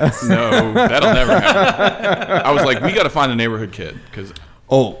cutting the grass. No, that'll never happen. I was like, we got to find a neighborhood kid because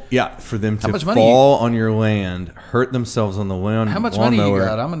Oh, yeah, for them to much money fall on your land, hurt themselves on the lawn. How much money you lawnmower,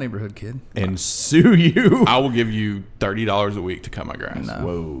 got? I'm a neighborhood kid. and sue you. I will give you $30 a week to cut my grass. No.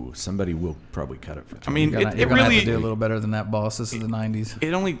 Whoa, somebody will probably cut it for. I mean, You're it gonna have really to do a little better than that, boss. This is the 90s.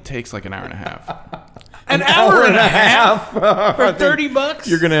 it only takes like an hour and a half. An hour and a half for $30?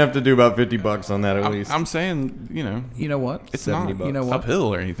 You're gonna have to do about $50 on that at least. I'm saying, You know what? it's 70 not bucks. You know what?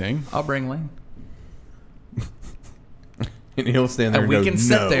 uphill or anything. I'll bring Lane. And he'll stand there And and we go, can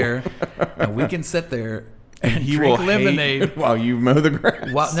sit "No." there. And we can sit there and He drink will lemonade. while you mow the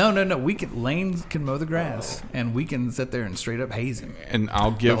grass. Well, no. Lane can mow the grass, and we can sit there and straight up haze him. And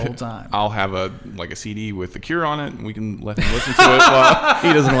I'll give whole time. I'll have a CD with The Cure on it, and we can let him listen to it. While,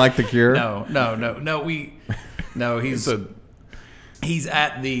 He doesn't like the Cure. No. He's he's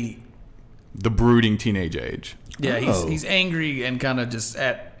at the the brooding teenage age. Oh. He's angry and kind of just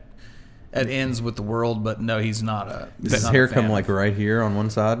at ends with the world, but no, he's not a. Does his hair come like right here on one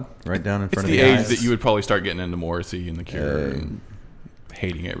side, right down in It's front the of the age eyes? that you would probably start getting into Morrissey and The Cure and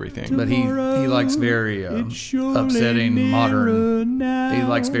hating everything. But he likes very upsetting modern. He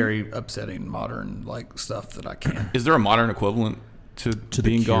likes very upsetting modern like stuff that I can't. Is there a modern equivalent to The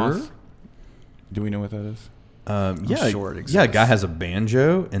being Cure? goth? Do we know what that is? Yeah, sure it a exists. guy has a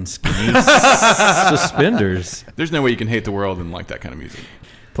banjo and skinny suspenders. There's no way you can hate the world and like that kind of music.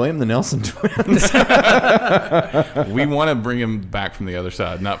 Play him the Nelson Twins. We want to bring him back from the other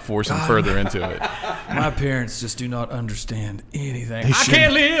side, not force him further into it. My parents just do not understand anything. They I should-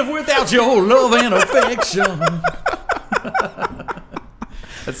 can't live without your love and affection.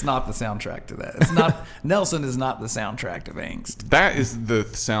 It's not the soundtrack to that. It's not. Nelson is not the soundtrack to angst. That is the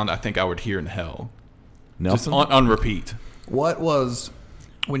sound I think I would hear in hell. Just Nelson? on repeat. What was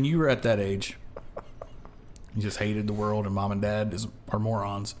when you were at that age? You just hated the world, and mom and dad are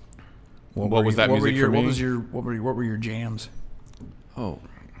morons. What was that music for me? What were your jams? Oh,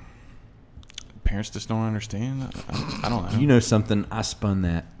 Parents just don't understand. I don't know. you know something? I spun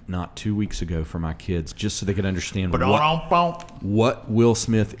that not 2 weeks ago for my kids, just so they could understand what Will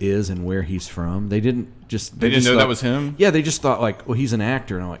Smith is and where he's from. They didn't know that was him? Yeah, they just thought like, well, he's an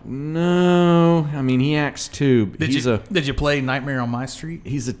actor, and I'm like, no, I mean he acts too. Did you play Nightmare on My Street?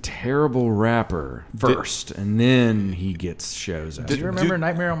 He's a terrible rapper first, and then he gets shows out. Do you remember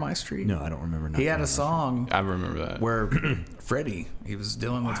Nightmare on My Street? No, I don't remember. He had a song. I remember that. Where he was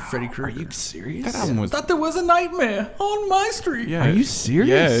dealing with Freddy Krueger. Are you serious? That album was. I thought there was a nightmare on my street. Yeah. Are you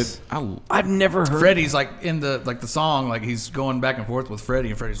serious? Yeah. I've never heard. Freddy's like in the song, like he's going back and forth with Freddy,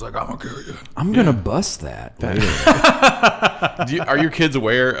 and Freddy's like, "I'm gonna kill you." I'm gonna bust that later. Are your kids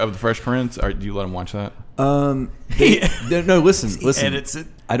aware of the Fresh Prince? Or do you let them watch that? No, listen. He edits it.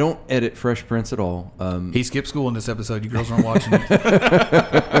 I don't edit Fresh Prince at all. He skipped school in this episode. You girls aren't watching it.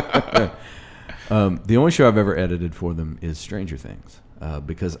 The only show I've ever edited for them is Stranger Things,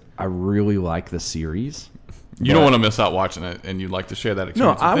 because I really like the series. You don't want to miss out watching it, and you'd like to share that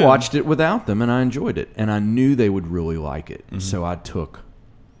experience. No, I with them. watched it without them, and I enjoyed it, and I knew they would really like it. Mm-hmm. So I took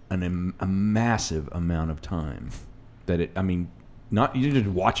a massive amount of time. Not you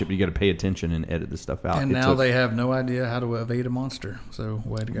didn't watch it, but you got to pay attention and edit the stuff out. And now they have no idea how to evade a monster. So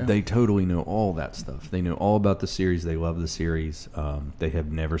way to go. They totally know all that stuff. They know all about the series. They love the series. They have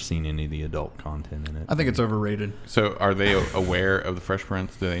never seen any of the adult content in it. I think it's overrated. So are they aware of the Fresh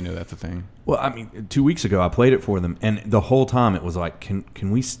Prince? Do they know that's a thing? Well, I mean, 2 weeks ago I played it for them, and the whole time it was like, can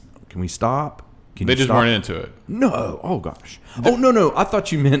we stop? Can They you just stop? weren't into it. No. Oh gosh. Oh no. I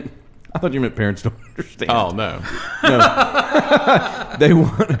thought you meant parents don't understand. Oh no. They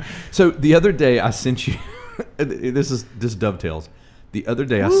want. So the other day I sent you. This dovetails. The other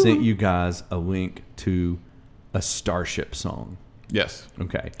day I sent you guys a link to a Starship song. Yes.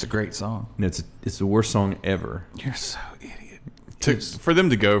 Okay. It's a great song. And it's the worst song ever. You're so idiot. For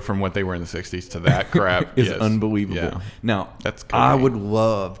them to go from what they were in the 60s to that crap is yes. unbelievable. Yeah. Now, That's I cocaine. would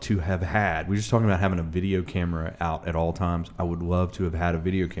love to have had. We were just talking about having a video camera out at all times. I would love to have had a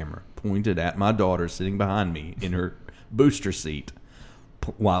video camera pointed at my daughter sitting behind me in her booster seat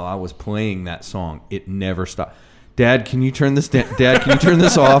while I was playing that song. It never stopped. Dad, can you turn this? Dad, can you turn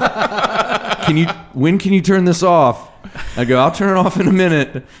this off? When can you turn this off? I go, I'll turn it off in a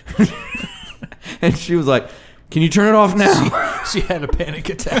minute. And she was like, can you turn it off now? She had a panic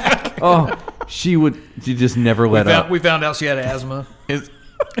attack. Oh, she just never let up. We found out she had asthma. Is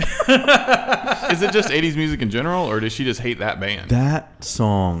it just 80s music in general, or does she just hate that band? That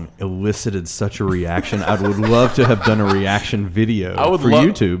song elicited such a reaction. I would love to have done a reaction video for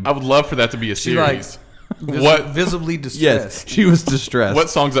YouTube. I would love for that to be a She like series. What visibly Yes, distressed. she was distressed. What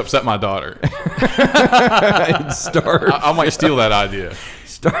songs upset my daughter? Star? I might steal that idea.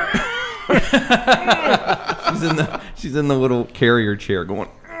 She's in the little carrier chair going.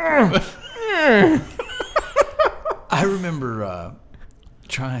 I remember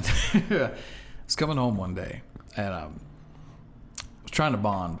trying to. I was coming home one day and I was trying to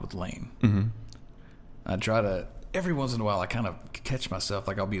bond with Lane. Mm-hmm. I try to every once in a while. I kind of catch myself,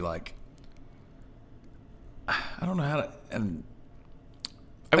 like I'll be like, I don't know how to. And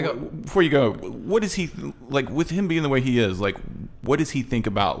Before you go, what is he like with him being the way he is? Like, what does he think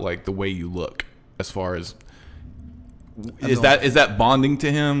about like the way you look? As far as is that bonding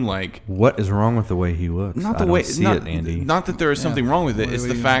to him? Like, What is wrong with the way he looks? not I the don't way, see not, it, Andy. not that there is something wrong with it. It's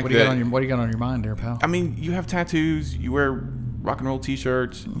the fact what do you that got on your mind, there, pal? I mean, you have tattoos, you wear rock and roll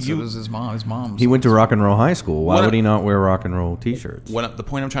T-shirts. So does his mom. His mom's. He went to rock and roll high school. Why What- would he not wear rock and roll T-shirts? The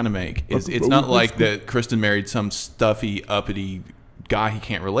point I'm trying to make is it's not like that Kristen married some stuffy, uppity guy he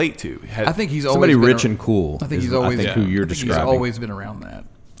can't relate to. I think he's Somebody always been rich and cool. I think is, he's always I think who you're I think describing. He's always been around that.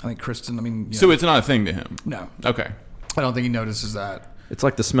 I think Kristen. I mean, so. It's not a thing to him. no. Okay. I don't think he notices that. It's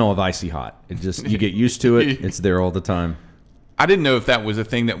like the smell of icy hot. It just you get used to it. It's there all the time. I didn't know if that was a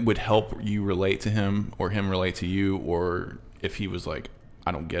thing that would help you relate to him or him relate to you, or if he was like,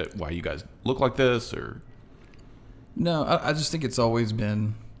 I don't get why you guys look like this, or No, I just think it's always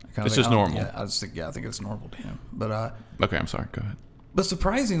been. It's just normal. Yeah, I think it's normal to him. But okay, I'm sorry. Go ahead. But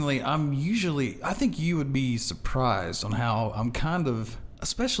surprisingly, I think you would be surprised on how I'm kind of,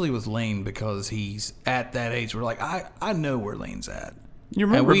 especially with Lane, because he's at that age where, like, I know where Lane's at. You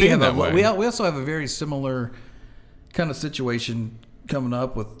remember being that way. We also have a very similar kind of situation coming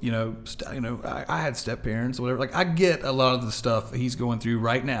up with, I had step parents, whatever. Like, I get a lot of the stuff he's going through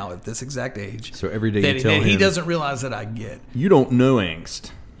right now at this exact age. So every day that, you tell that he him, doesn't realize that I get. you don't know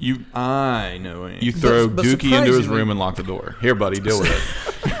angst. I know angst. You throw But Dookie into his surprisingly- room and lock the door. Here, buddy, deal with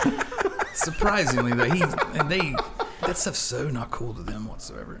it. Surprisingly, though, that stuff's so not cool to them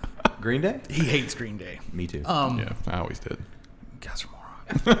whatsoever. Green Day? He hates Green Day. Me too. Yeah, I always did. Guys are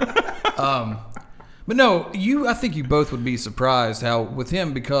morons. But no, I think you both would be surprised how with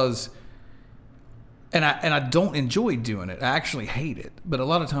him, because and I don't enjoy doing it. I actually hate it. But a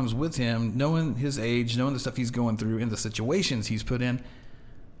lot of times with him, knowing his age, knowing the stuff he's going through and the situations he's put in,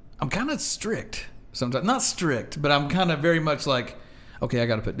 I'm kind of strict sometimes. Not strict, but I'm kind of very much like, okay, I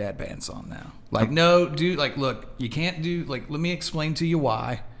got to put dad pants on now. Like, no, dude, like, look, you can't do, like, let me explain to you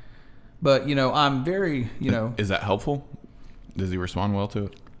why. But, I'm very, Is that helpful? Does he respond well to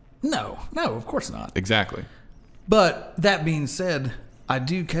it? No, of course not. Exactly. But that being said, I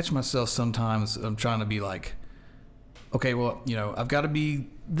do catch myself sometimes. I'm trying to be like, okay, well, I've got to be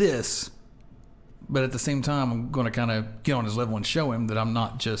this, but at the same time, I'm going to kind of get on his level and show him that I'm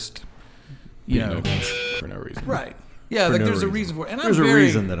not just, for no reason. Right. Yeah, For like no there's a reason. reason for it. And There's I'm a very,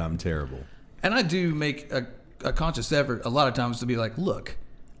 reason that I'm terrible. And I do make a conscious effort a lot of times to be like, look,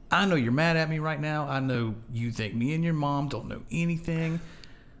 I know you're mad at me right now. I know you think me and your mom don't know anything.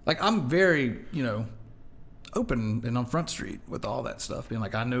 Like, I'm very, open and on Front Street with all that stuff. Being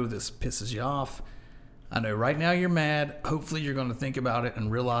like, I know this pisses you off. I know right now you're mad. Hopefully you're going to think about it and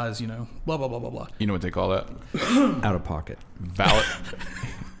realize, blah, blah, blah, blah, blah. You know what they call that? Out of pocket.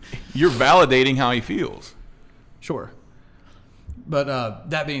 You're validating how he feels. Sure. But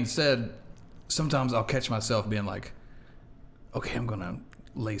that being said, sometimes I'll catch myself being like, okay, I'm going to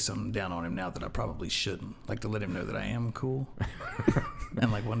lay something down on him now that I probably shouldn't. Like, to let him know that I am cool. And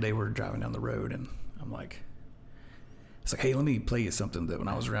like one day we're driving down the road and I'm like, it's like, hey, let me play you something that when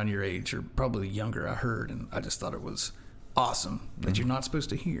I was around your age or probably younger, I heard, and I just thought it was awesome that you're not supposed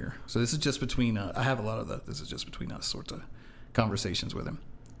to hear. So this is just between, I have a lot of this is just between us sorts of conversations with him.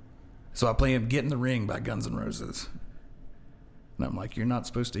 So I play him Get in the Ring by Guns N' Roses. And I'm like, you're not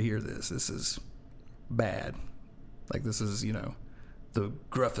supposed to hear this. This is bad. Like, this is, the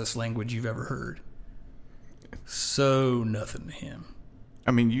gruffest language you've ever heard. So nothing to him.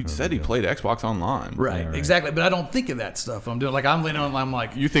 I mean, you said he played Xbox Online. Right, exactly. But I don't think of that stuff. I'm doing, like, I'm leaning on, I'm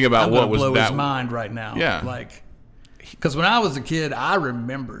like, You think about I'm what gonna was blow that- his mind right now. Yeah. Like, because when I was a kid, I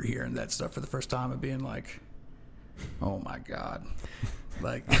remember hearing that stuff for the first time and being like, oh my God.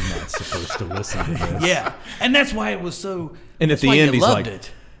 Like, I'm not supposed to listen to this. yeah. And that's why it was so, And at that's the why end, you he's loved like,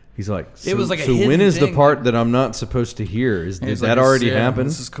 it. He's like, It was like a so when hidden is the thing. part that I'm not supposed to hear? Did He's that like, already yeah, happen?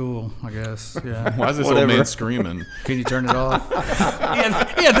 This is cool, I guess. Yeah. Why is this Whatever. old man screaming? Can you turn it off?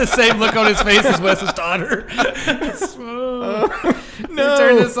 he had the same look on his face as Wes's daughter. No.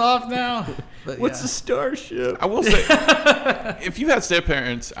 Turn this off now. But What's yeah. the starship? I will say, if you had step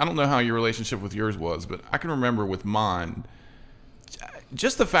parents, I don't know how your relationship with yours was, but I can remember with mine,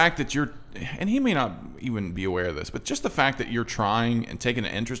 just the fact that you're, and he may not even be aware of this, but just the fact that you're trying and taking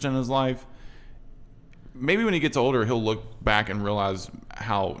an interest in his life, maybe when he gets older, he'll look back and realize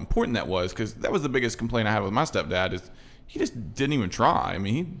how important that was, because that was the biggest complaint I had with my stepdad is he just didn't even try. I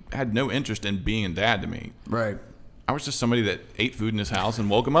mean, he had no interest in being a dad to me. Right. I was just somebody that ate food in his house and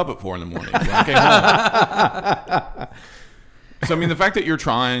woke him up at 4 a.m. when I came home. So, I mean, the fact that you're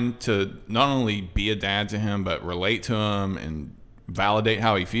trying to not only be a dad to him, but relate to him and validate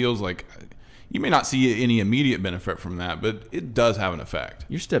how he feels, like, you may not see any immediate benefit from that, but it does have an effect.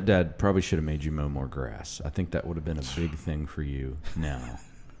 Your stepdad probably should have made you mow more grass. I think that would have been a big thing for you now.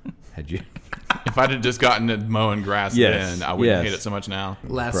 Had you? If I'd have just gotten to mowing grass Yes, then, I wouldn't yes. hate it so much now.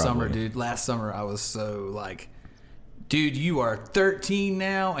 Last Probably. summer, dude. Last summer, I was so like, dude, you are 13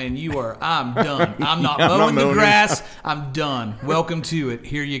 now, and I'm done. I'm not mowing the mowing grass. I'm done. Welcome to it.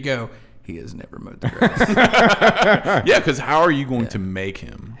 Here you go. He has never mowed the grass. Yeah, because how are you going to make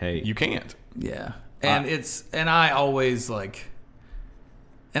him? Hey. You can't. Yeah. And I always like,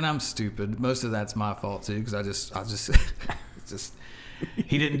 and I'm stupid. Most of that's my fault too, because I just, it's just,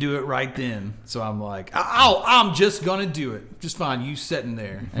 he didn't do it right then. So I'm like, I'm just going to do it. Just fine. You sitting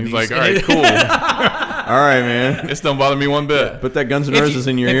there. And He's like, all right, cool. All right, man. This don't bother me one bit. Put that Guns N' If Roses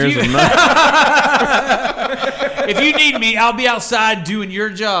you- in your if ears you- and mouth. If you need me, I'll be outside doing your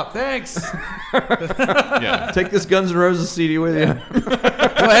job. Thanks. Yeah. Take this Guns N' Roses CD with you.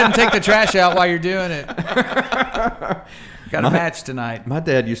 Go ahead and take the trash out while you're doing it. Got a match tonight. My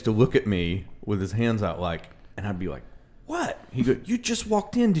dad used to look at me with his hands out like, and I'd be like, what? He'd go, you just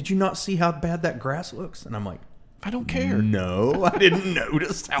walked in. Did you not see how bad that grass looks? And I'm like, I don't care. no, I didn't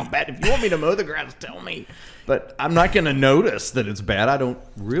notice how bad. If you want me to mow the grass, tell me. But I'm not going to notice that it's bad. I don't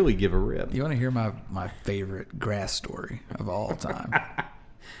really give a rip. You want to hear my favorite grass story of all time?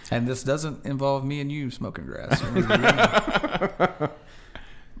 And this doesn't involve me and you smoking grass.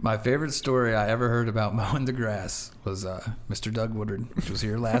 My favorite story I ever heard about mowing the grass was Mr. Doug Woodard, which was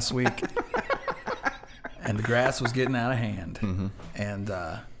here last week. And the grass was getting out of hand. And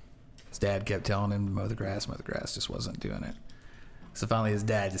his dad kept telling him to mow the grass, just wasn't doing it. So finally his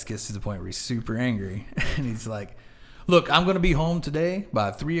dad just gets to the point where he's super angry. And he's like, look, I'm going to be home today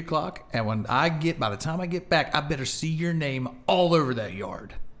by 3 o'clock. And by the time I get back, I better see your name all over that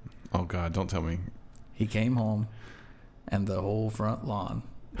yard. Oh, God, don't tell me. He came home and the whole front lawn,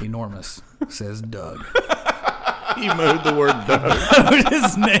 enormous, says Doug. He mowed the word Doug. Wrote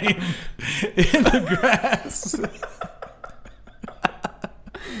his name in the grass.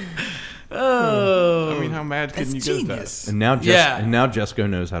 Oh, I mean, how mad can that's you genius. And now, Jesco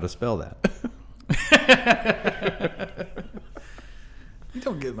knows how to spell that. You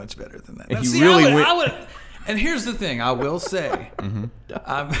don't get much better than that. And Now, he see, really I would, and here's the thing: I will say,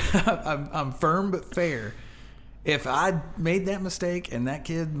 I'm firm but fair. If I made that mistake and that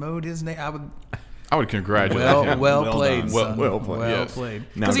kid mowed his name, I would congratulate him. well Well played, done. son. Well played. Well Yes. played.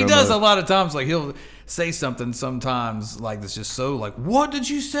 Now Because he go does mow. a lot of times. Like he'll say something sometimes like that's just so like, what did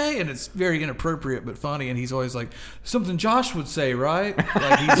you say? And it's very inappropriate but funny. And he's always like, something Josh would say, right?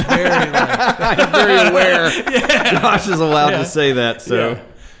 Like he's very like, Very aware. Josh is allowed to say that, so Yeah.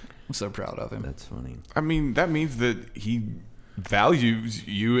 I'm so proud of him. that's funny. I mean, that means that he values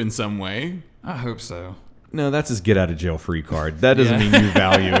you in some way. I hope so. No, that's his get out of jail free card. That doesn't Yeah. mean you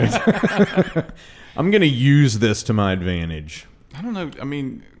value it. I'm going to use this to my advantage. I don't know. I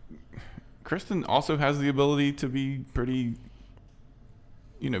mean, Kristen also has the ability to be pretty,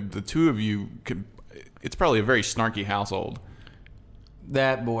 the two of you could, it's probably a very snarky household.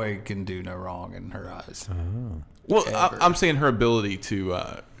 That boy can do no wrong in her eyes. Well, Ever. I'm saying her ability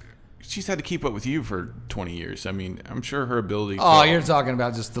to, she's had to keep up with you for 20 years. I mean, I'm sure her ability Oh, to, you're talking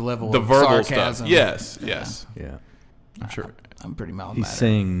about just the level the of verbal sarcasm. stuff. Yes. Yeah. I'm sure. I'm pretty mild He's mannered.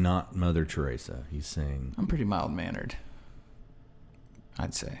 saying not Mother Teresa. He's saying I'm pretty mild mannered.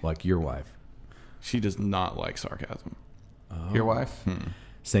 I'd say. like your wife. She does not like sarcasm. Your wife?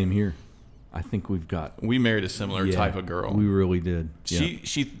 Same here. I think we've got We married a similar yeah, type of girl. We really did. Yeah.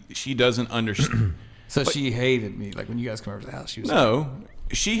 She doesn't understand. So she hated me. Like when you guys come over to the house, she was No,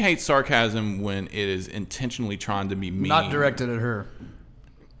 she hates sarcasm when it is intentionally trying to be mean. not directed at her.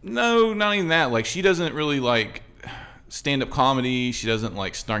 No, not even that. Like she doesn't really like stand-up comedy. She doesn't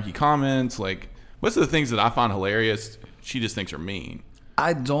like snarky comments. Like most of the things that I find hilarious, she just thinks are mean.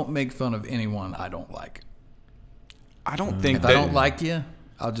 I don't make fun of anyone I don't like. I don't think If that I don't like you,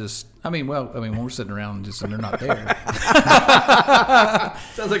 I'll just. when we're sitting around and they're not there.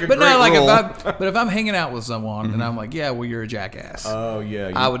 Sounds like a But great no, like role. if I'm hanging out with someone and I'm like, yeah, well, you're a jackass. Oh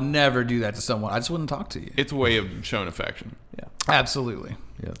yeah. I would never do that to someone. I just wouldn't talk to you. it's a way of showing affection. Yeah. Absolutely.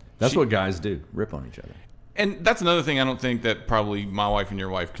 Yeah. That's what guys do. Rip on each other. And that's another thing I don't think that probably my wife and your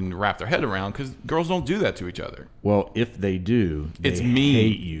wife can wrap their head around because girls don't do that to each other. Well, if they do, they It's mean.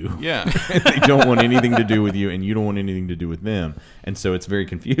 hate you. Yeah. They don't want anything to do with you, and you don't want anything to do with them, and so it's very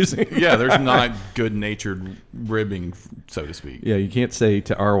confusing. Yeah, there's not good-natured ribbing, so to speak. Yeah, you can't say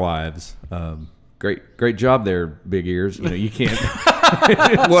to our wives, "Great job there, big ears." You can't.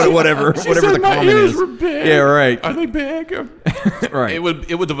 whatever the comment is. big. Yeah, right. Are they big? Right. It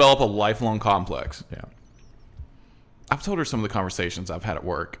would develop a lifelong complex. Yeah. I've told her some of the conversations I've had at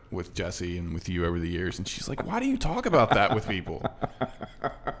work with Jesse and with you over the years, and she's like, "Why do you talk about that with people?"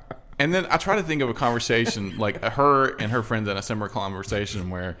 And then I try to think of a conversation like her and her friends in a similar conversation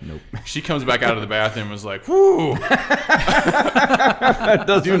where she comes back out of the bathroom and is like, "Whoo,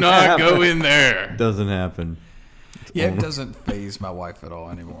 do not go in there." Doesn't happen. Yeah, it doesn't faze my wife at all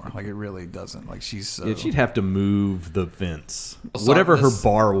anymore. Like it really doesn't. Like she's so. Yeah, she'd have to move the fence. Well, Whatever her this-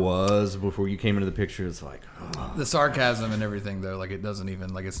 bar was before you came into the picture, it's like, The sarcasm and everything, though, like it doesn't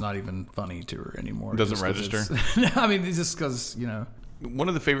even it's not even funny to her anymore. Doesn't Just 'cause register? it's- I mean, it's just because One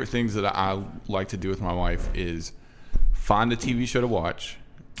of the favorite things that I like to do with my wife is find a TV show to watch.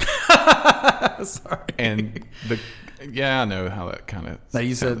 Sorry. And I know how that kind of. Now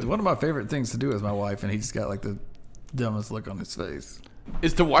you said one of my favorite things to do with my wife, and he just got like the dumbest look on his face.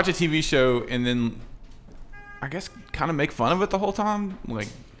 is to watch a TV show and then, I guess, kind of make fun of it the whole time. Like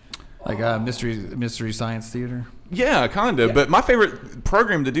Mystery Science Theater. yeah, kind of. But my favorite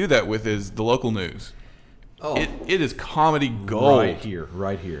program to do that with is the local news. oh, It is comedy gold.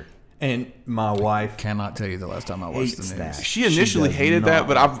 right here. And my wife Cannot tell you the last time I watched hates the news. that. She initially does hated that, not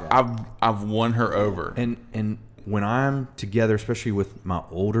but like I've won her over. And when I'm together, especially with my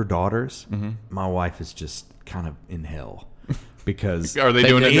older daughters, my wife is just kind of in hell because Are they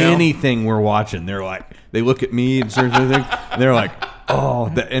doing it now? anything we're watching, they're like, they look at me and certain things, and they're like,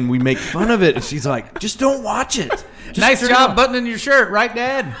 and we make fun of it, and she's like, just don't watch it. Just Nice turn it job off." buttoning your shirt, right,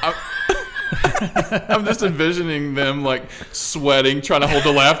 Dad? I'm just envisioning them like sweating, trying to hold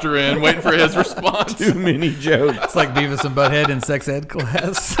the laughter in, waiting for his response. Too many jokes. It's like Beavis and Butthead in sex ed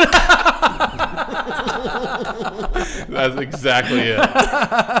class. That's exactly it.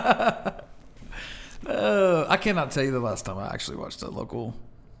 I cannot tell you the last time I actually watched a local.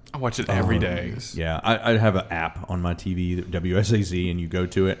 I watch it every day. Yeah, I have an app on my TV, WSAZ, and you go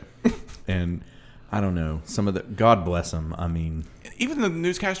to it, and I don't know, some of the, God bless them. I mean, Even the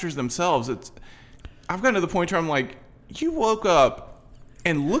newscasters themselves, I've gotten to the point where I'm like, you woke up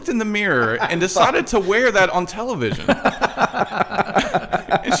and looked in the mirror and decided to wear that on television.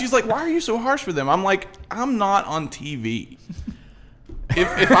 And she's like, why are you so harsh for them? I'm like, I'm not on TV.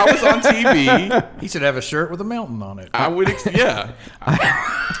 If I was on TV, He should have a shirt with a mountain on it. I would, yeah.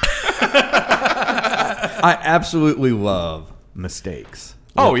 I absolutely love mistakes.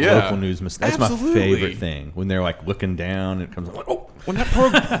 Oh, yeah. Local news mistakes. That's Absolutely. my favorite thing. When they're like looking down and it comes like, oh. When that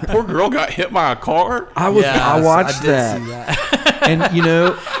poor girl got hit by a car, I watched I did that. see that. And you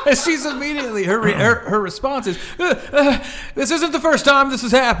know, And she's immediately her response is, "This isn't the first time this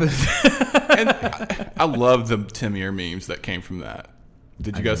has happened." and I love the Tim Ear memes that came from that.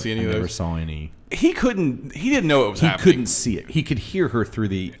 Did you guys see any of I never those? saw any. He didn't know it was He happening. couldn't see it. He could hear her through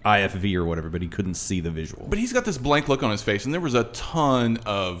the IFV or whatever, but he couldn't see the visual. But he's got this blank look on his face, and there was a ton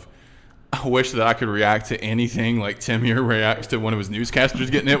of, I wish that I could react to anything like Tim Ear reacts to one of his newscasters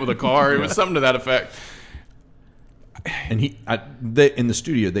getting hit with a car. It was something to that effect. And in the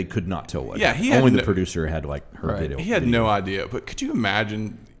studio, they could not tell what. Yeah, he had only the no- producer had like her video. He had no idea. But could you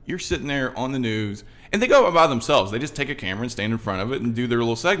imagine, you're sitting there on the news, and they go by themselves. They just take a camera and stand in front of it and do their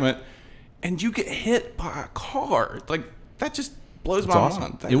little segment, and you get hit by a car. Like, that just blows my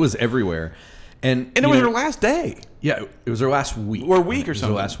mind. It was everywhere, and it was her last day. Yeah, it was her last week Or week or It was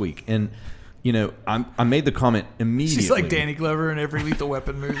something. her last week, and you know, I made the comment immediately. She's like Danny Glover in every Lethal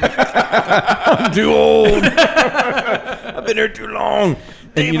Weapon movie. I'm too old. I've been here too long.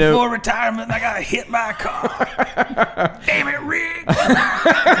 And you know, before retirement, I got hit by a car. Damn it, Rick!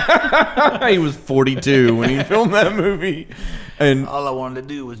 he was 42 when he filmed that movie, and All I wanted to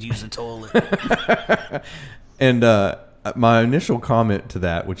do was use the toilet. and my initial comment to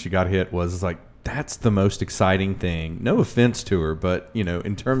that, when she got hit, was like, that's the most exciting thing. No offense to her, but you know,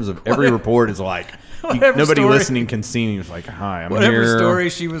 in terms of every report is like, Whatever nobody story- listening can see me. It's like, hi, I'm Whatever here. story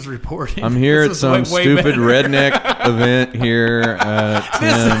she was reporting. I'm here this at was some way stupid better. redneck event here.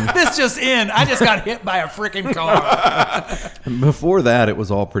 This just in. I just got hit by a freaking car. Before that, it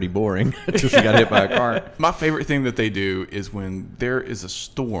was all pretty boring until she got hit by a car. My favorite thing that they do is when there is a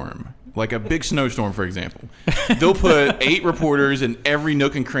storm, like a big snowstorm, for example. They'll put 8 reporters in every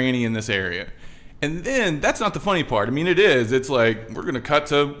nook and cranny in this area. And then, that's not the funny part. I mean, it is. It's like, we're going to cut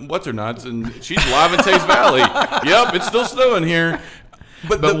to What's-Her-Nuts, and she's live in Taze Valley. Yep, it's still snowing here.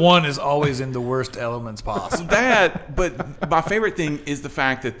 But one is always in the worst elements possible. But my favorite thing is the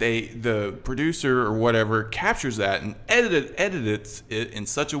fact that the producer or whatever captures that and edits it in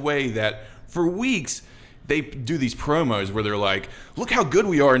such a way that for weeks they do these promos where they're like, look how good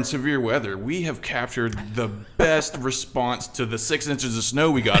we are in severe weather. We have captured the best response to the 6 inches of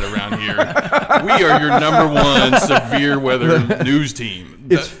snow we got around here. We are your #1 severe weather news team.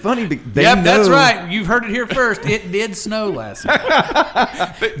 It's funny. They Yep, know. that's right. You've heard it here first. It did snow last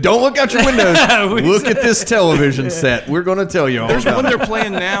night. Don't look out your windows. We Look at this television set. We're going to tell you all There's about one it. they're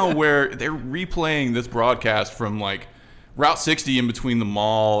playing now where they're replaying this broadcast from like Route 60 in between the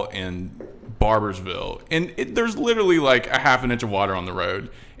mall and Barbersville. And there's literally like a half an inch of water on the road.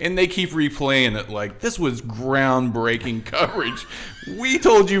 And they keep replaying it like, this was groundbreaking coverage. We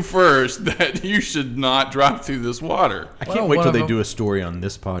told you first that you should not drive through this water. I can't Well, wait one till of they them- do a story on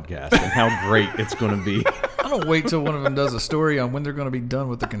this podcast and how great it's going to be. I don't wait till one of them does a story on when they're going to be done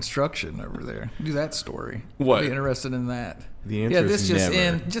with the construction over there. Do that story. What? I'd be interested in that. The answer this is just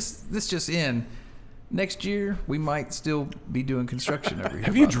never. this just in. Next year we might still be doing construction over here.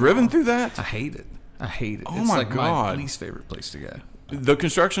 Have you by the driven mall. through that? I hate it. I hate it. Oh It's my like God. my least favorite place to go. The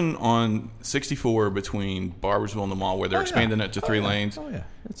construction on 64 between Barbersville and the mall where they're expanding it to 3 lanes. Oh, yeah.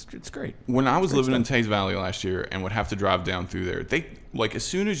 It's great. When I was living in Taze Valley last year and would have to drive down through there, they like as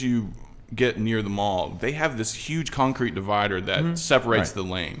soon as you get near the mall, they have this huge concrete divider that separates Right. the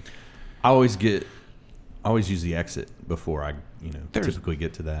lane. I always use the exit before I, There's- typically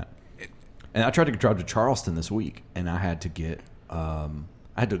get to that. And I tried to drive to Charleston this week, and I had to get, I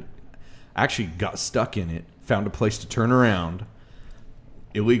actually got stuck in it, found a place to turn around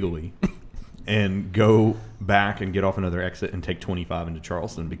illegally, and go back and get off another exit and take 25 into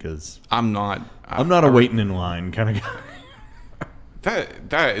Charleston because I'm not a waiting in line kind of guy.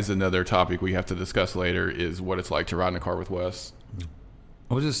 That is another topic we have to discuss later is what it's like to ride in a car with Wes.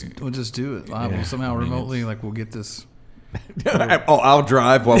 We'll just do it live. Yeah, We'll somehow I mean, remotely we'll get this. I'll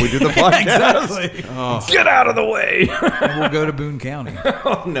drive while we do the podcast. Exactly. Get out of the way. And we'll go to Boone County.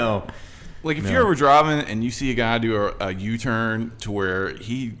 Oh, no. Like, if you're ever driving and you see a guy do a U-turn to where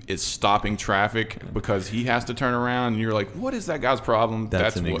he is stopping traffic because he has to turn around, and you're like, what is that guy's problem?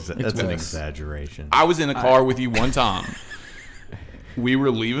 That's an Wes. exaggeration. I was in a car with you one time. We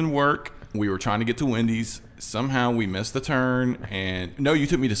were leaving work. We were trying to get to Wendy's. Somehow we missed the turn. And no, you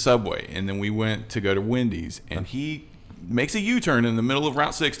took me to Subway. And then we went to go to Wendy's. And he makes a U-turn in the middle of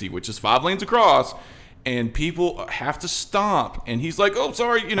Route 60, which is 5 lanes across. And people have to stop. And he's like, oh,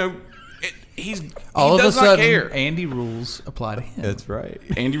 sorry, you know. He All does of a sudden, not care. Andy rules apply to him. That's right.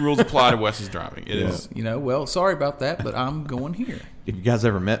 Andy rules apply to Wes's driving. It is. You know, well, sorry about that, but I'm going here. If you guys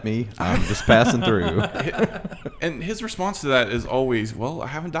ever met me, I'm just passing through. And his response to that is always, well, I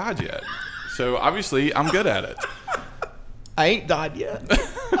haven't died yet. So obviously, I'm good at it. I ain't died yet.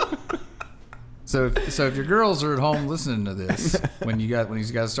 So if your girls are at home listening to this, when you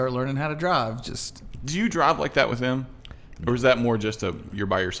guys start learning how to drive, just Do you drive like that with him? Or is that more just you're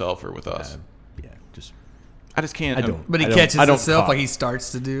by yourself or with us? Yeah, just I just can't. I don't. but he I don't- catches I don't himself cop. like he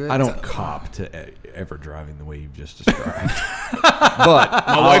starts to do it. I don't So- cop to ever driving the way you've just described. But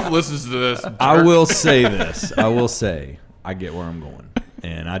My wife listens to this. I will say this. I will say I get where I'm going,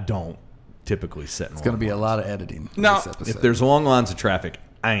 and I don't typically sit in. It's going to be a lot of editing. in No, this episode. If there's long lines of traffic,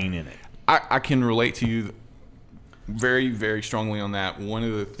 I ain't in it. I can relate to you very, very strongly on that. One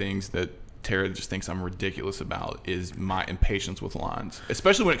of the things that Tara just thinks I'm ridiculous about is my impatience with lines,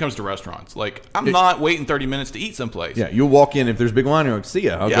 especially when it comes to restaurants. Like, I'm not waiting 30 minutes to eat someplace. Yeah, you'll walk in if there's a big line. You're like, see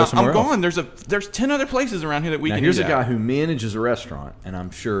ya. I'll go Yeah, somewhere I'm else. going. There's 10 other places around here that we Now, can here's eat a guy who manages a restaurant, and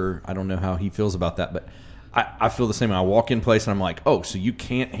I'm sure I don't know how he feels about that, but I feel the same way. I walk in place and I'm like, oh, so you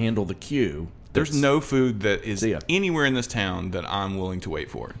can't handle the queue. There's no food that is See ya. anywhere in this town that I'm willing to wait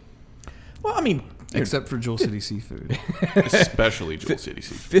for, Well, I mean, except for Jewel City Seafood. especially Jewel City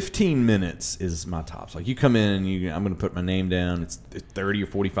Seafood. 15 minutes is my tops. Like, you come in and I'm going to put my name down. It's 30 or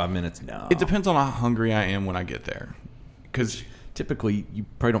 45 minutes. No. It depends on how hungry I am when I get there, because Typically, you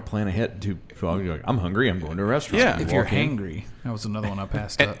probably don't plan ahead too long. You're like, I'm hungry. I'm going to a restaurant. Yeah. You If you're walk in. hangry, that was another one I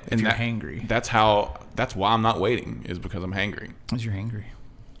passed up. If you're hangry, that's why I'm not waiting, is because I'm hangry. because you're hangry.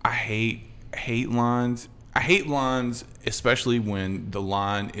 I hate lines. I hate lines, especially when the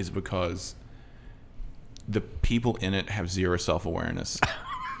line is because the people in it have zero self-awareness.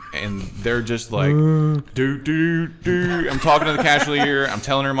 And they're just like, do. I'm talking to the cashier. I'm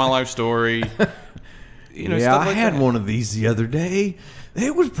telling her my life story. You know, Yeah, stuff I like had that. one of these the other day.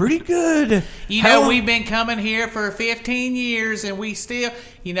 It was pretty good. You know, we've been coming here for 15 years, and we still,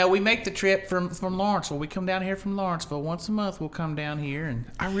 you know, we make the trip from Lawrenceville. We come down here from Lawrenceville once a month. We'll come down here, and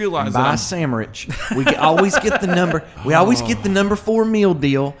I realize Buy a that sandwich. We always get the number. We always get the number 4 meal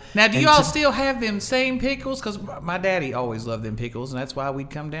deal. now, do And you all to- still have them same pickles? Because my daddy always loved them pickles, and that's why we'd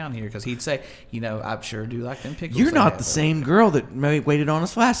come down here. Because he'd say, you know, I sure do like them pickles. You're they not have the there." same girl that waited on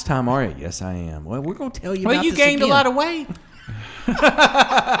us last time, are you? Yes, I am. Well, we're going to tell you Well, about you this gained again. a lot of weight.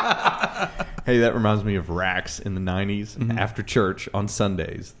 Hey, that reminds me of Rax in the 90s. Mm-hmm. After church on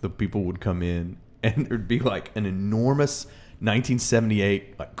Sundays, the people would come in, and there'd be like an enormous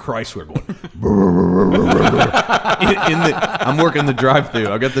 1978 like Chrysler going. I'm working the drive-thru.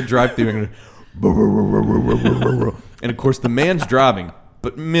 I got the drive-thru, and of course the man's driving,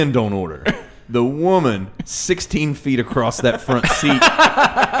 but men don't order. The woman, 16 feet across that front seat,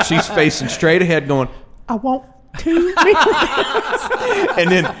 she's facing straight ahead, going, "I want 2 meals," and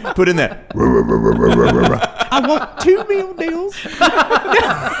then put in that, "I want 2 meal deals,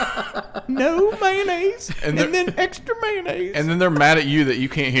 no mayonnaise, and then extra mayonnaise." and then they're mad at you that you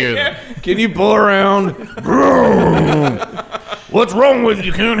can't hear them. Can you pull around? What's wrong with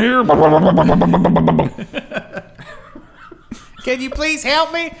you? Can't hear? Can you please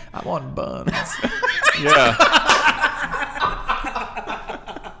help me? I want buns. Yeah.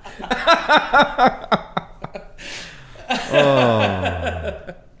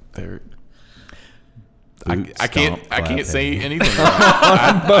 They're- I can't say anything.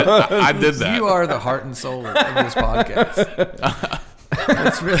 I did that. You are the heart and soul of this podcast.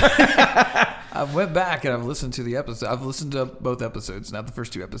 It's really. I went back and I've listened to the episode. I've listened to both episodes, not the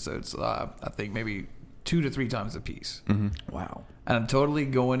first 2 episodes. I think maybe 2 to 3 times a piece. Wow. And I'm totally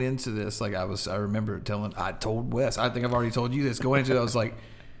going into this like I remember I told Wes. I think I've already told you this. Going into it, I was like,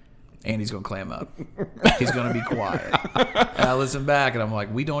 Andy's going to clam up. He's going to be quiet. And I listen back and I'm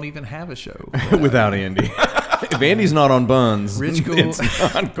like, we don't even have a show. Without Andy. If Andy's not on buns, Rich Cool, it's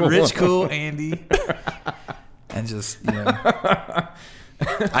not going Rich on. Cool, Andy, and just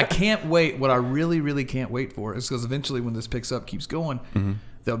I can't wait. What I really, really can't wait for is because eventually, when this picks up, keeps going,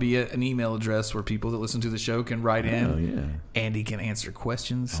 There'll be an email address where people that listen to the show can write in. Oh, yeah. Andy can answer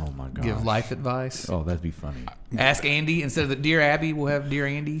questions. Oh, my gosh. Give life advice. Oh, that'd be funny. Ask Andy instead of the Dear Abby. We'll have Dear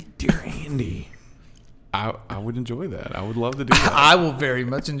Andy. Dear Andy. I would enjoy that. I would love to do that. I will very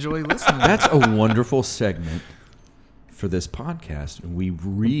much enjoy listening. That's a wonderful segment for this podcast. We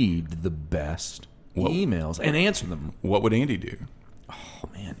read the best emails and answer them. What would Andy do? Oh,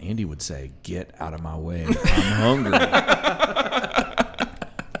 man. Andy would say, get out of my way. I'm hungry.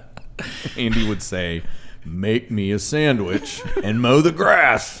 Andy would say, make me a sandwich and mow the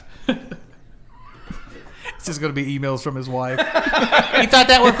grass. It's just going to be emails from his wife. You thought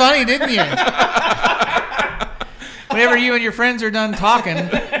that were funny, didn't you? Whenever you and your friends are done talking,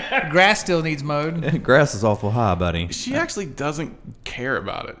 grass still needs mowed. Grass is awful high, buddy. She actually doesn't care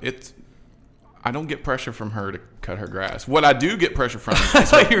about it. I don't get pressure from her to cut her grass. What I do get pressure from I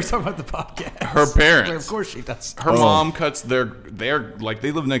thought you were talking about the podcast. her parents. Of course she does. Her mom cuts they're like,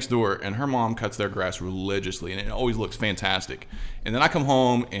 they live next door, and her mom cuts their grass religiously, and it always looks fantastic. And then I come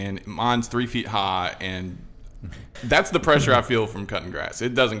home, and mine's 3 feet high, and that's the pressure I feel from cutting grass.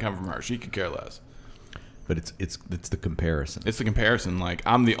 It doesn't come from her. She could care less. But it's the comparison. It's the comparison. Like,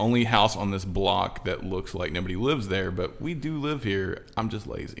 I'm the only house on this block that looks like nobody lives there, but we do live here. I'm just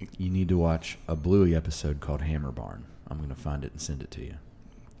lazy. You need to watch a Bluey episode called Hammer Barn. I'm going to find it and send it to you.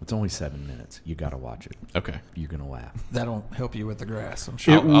 It's only 7 minutes. You got to watch it. Okay. You're going to laugh. That'll help you with the grass, I'm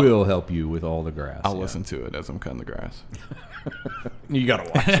sure. It will help you with all the grass. I'll listen to it as I'm cutting the grass. You got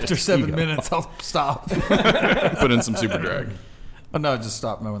to watch it. After 7 minutes, I'll stop. Put in some super drag. Oh, no, just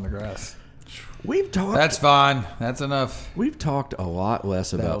stop mowing the grass. We've talked. That's fine. That's enough. We've talked a lot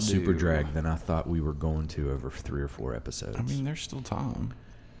less about That'll Super do. Drag than I thought we were going to over 3 or 4 episodes. I mean, there's still time.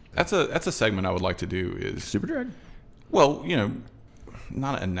 That's a segment I would like to do is, Super Drag? well,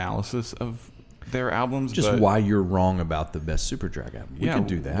 not an analysis of their albums, Just but why you're wrong about the best Super Drag album. We could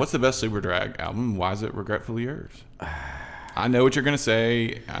do that. What's the best Super Drag album? Why is it Regretfully Yours? I know what you're going to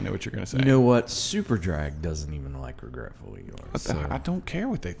say. You know what? Super Drag doesn't even like Regretfully Yours. So. I don't care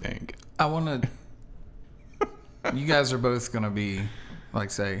what they think. I want to. You guys are both going to be like,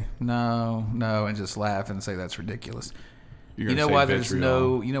 say, no, and just laugh and say that's ridiculous. You're You gonna know say why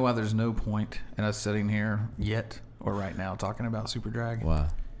vitriol. there's no point in us sitting here yet or right now talking about Super Drag? Why?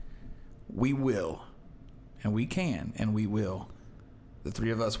 We will, and we can, and we will. The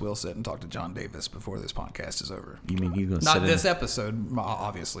 3 of us will sit and talk to John Davis before this podcast is over. You mean you're going to Not this episode,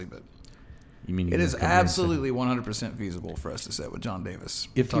 obviously, but You mean it is absolutely 100% feasible for us to sit with John Davis.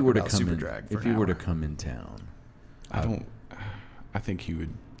 if talk you were to about come Super in, Drag for if an you were to hour. come in town? I think he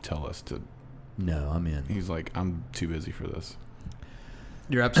would tell us to. No, I'm in. He's like, I'm too busy for this.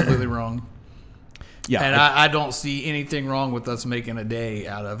 You're absolutely wrong. Yeah, And I don't see anything wrong with us making a day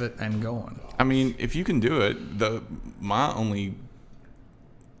out of it and going. I mean, if you can do it, my only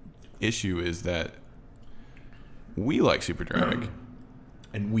issue is that we like Super Drag.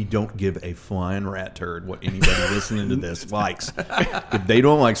 and we don't give a flying rat turd what anybody listening to this likes. If they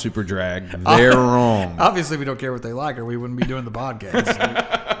don't like Super Drag, they're wrong. Obviously, we don't care what they like, or we wouldn't be doing the podcast.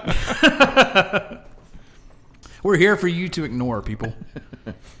 We're here for you to ignore, people.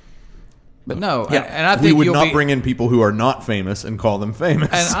 But no, and I think we would you'll not be, bring in people who are not famous and call them famous.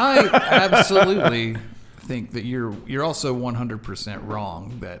 And I absolutely think that you're also 100%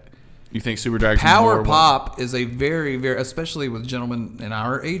 wrong. That You think Super Drag power pop is a very, very, especially with gentlemen in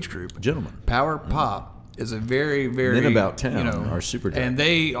our age group. Gentlemen. Power pop is a very, very Men about town are Super Drag. and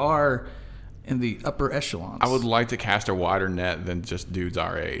they are in the upper echelons. I would like to cast a wider net than just dudes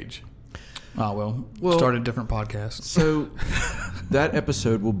our age. Oh well, start a different podcast. So that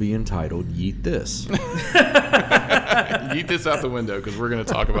episode will be entitled Yeet This. Yeet this out the window because we're going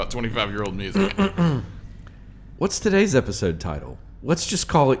to talk about 25-year-old music. What's today's episode title? Let's just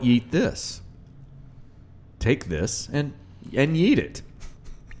call it Yeet This. Take this and yeet it.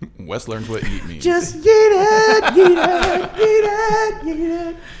 Wes learns what eat means. Just yeet it, yeet it, yeet it,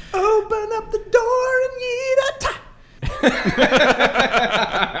 yeet it. Open up the door and yeet it.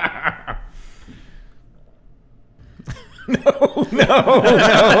 No.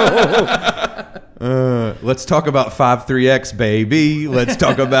 Let's talk about 5-3X, baby. Let's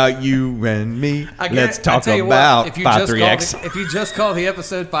talk about you and me. Let's talk about 5-3X. If you just call the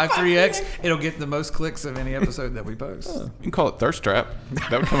episode 53X, it'll get the most clicks of any episode that we post. You can call it Thirst Trap.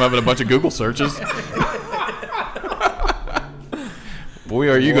 That would come up in a bunch of Google searches. Boy,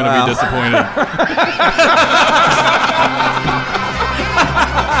 are you going to be disappointed.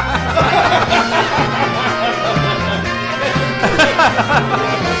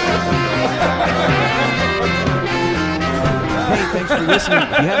 Hey, thanks for listening. If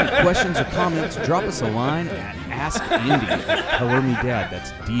you have any questions or comments, drop us a line at Ask Andy at ColorMeDad.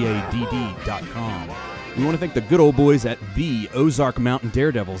 That's DADD.com. We want to thank the good old boys at the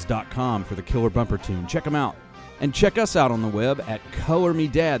OzarkMountainDaredevils.com for the killer bumper tune. Check them out. And check us out on the web at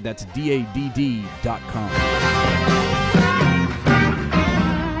ColorMeDad. That's DADD.com.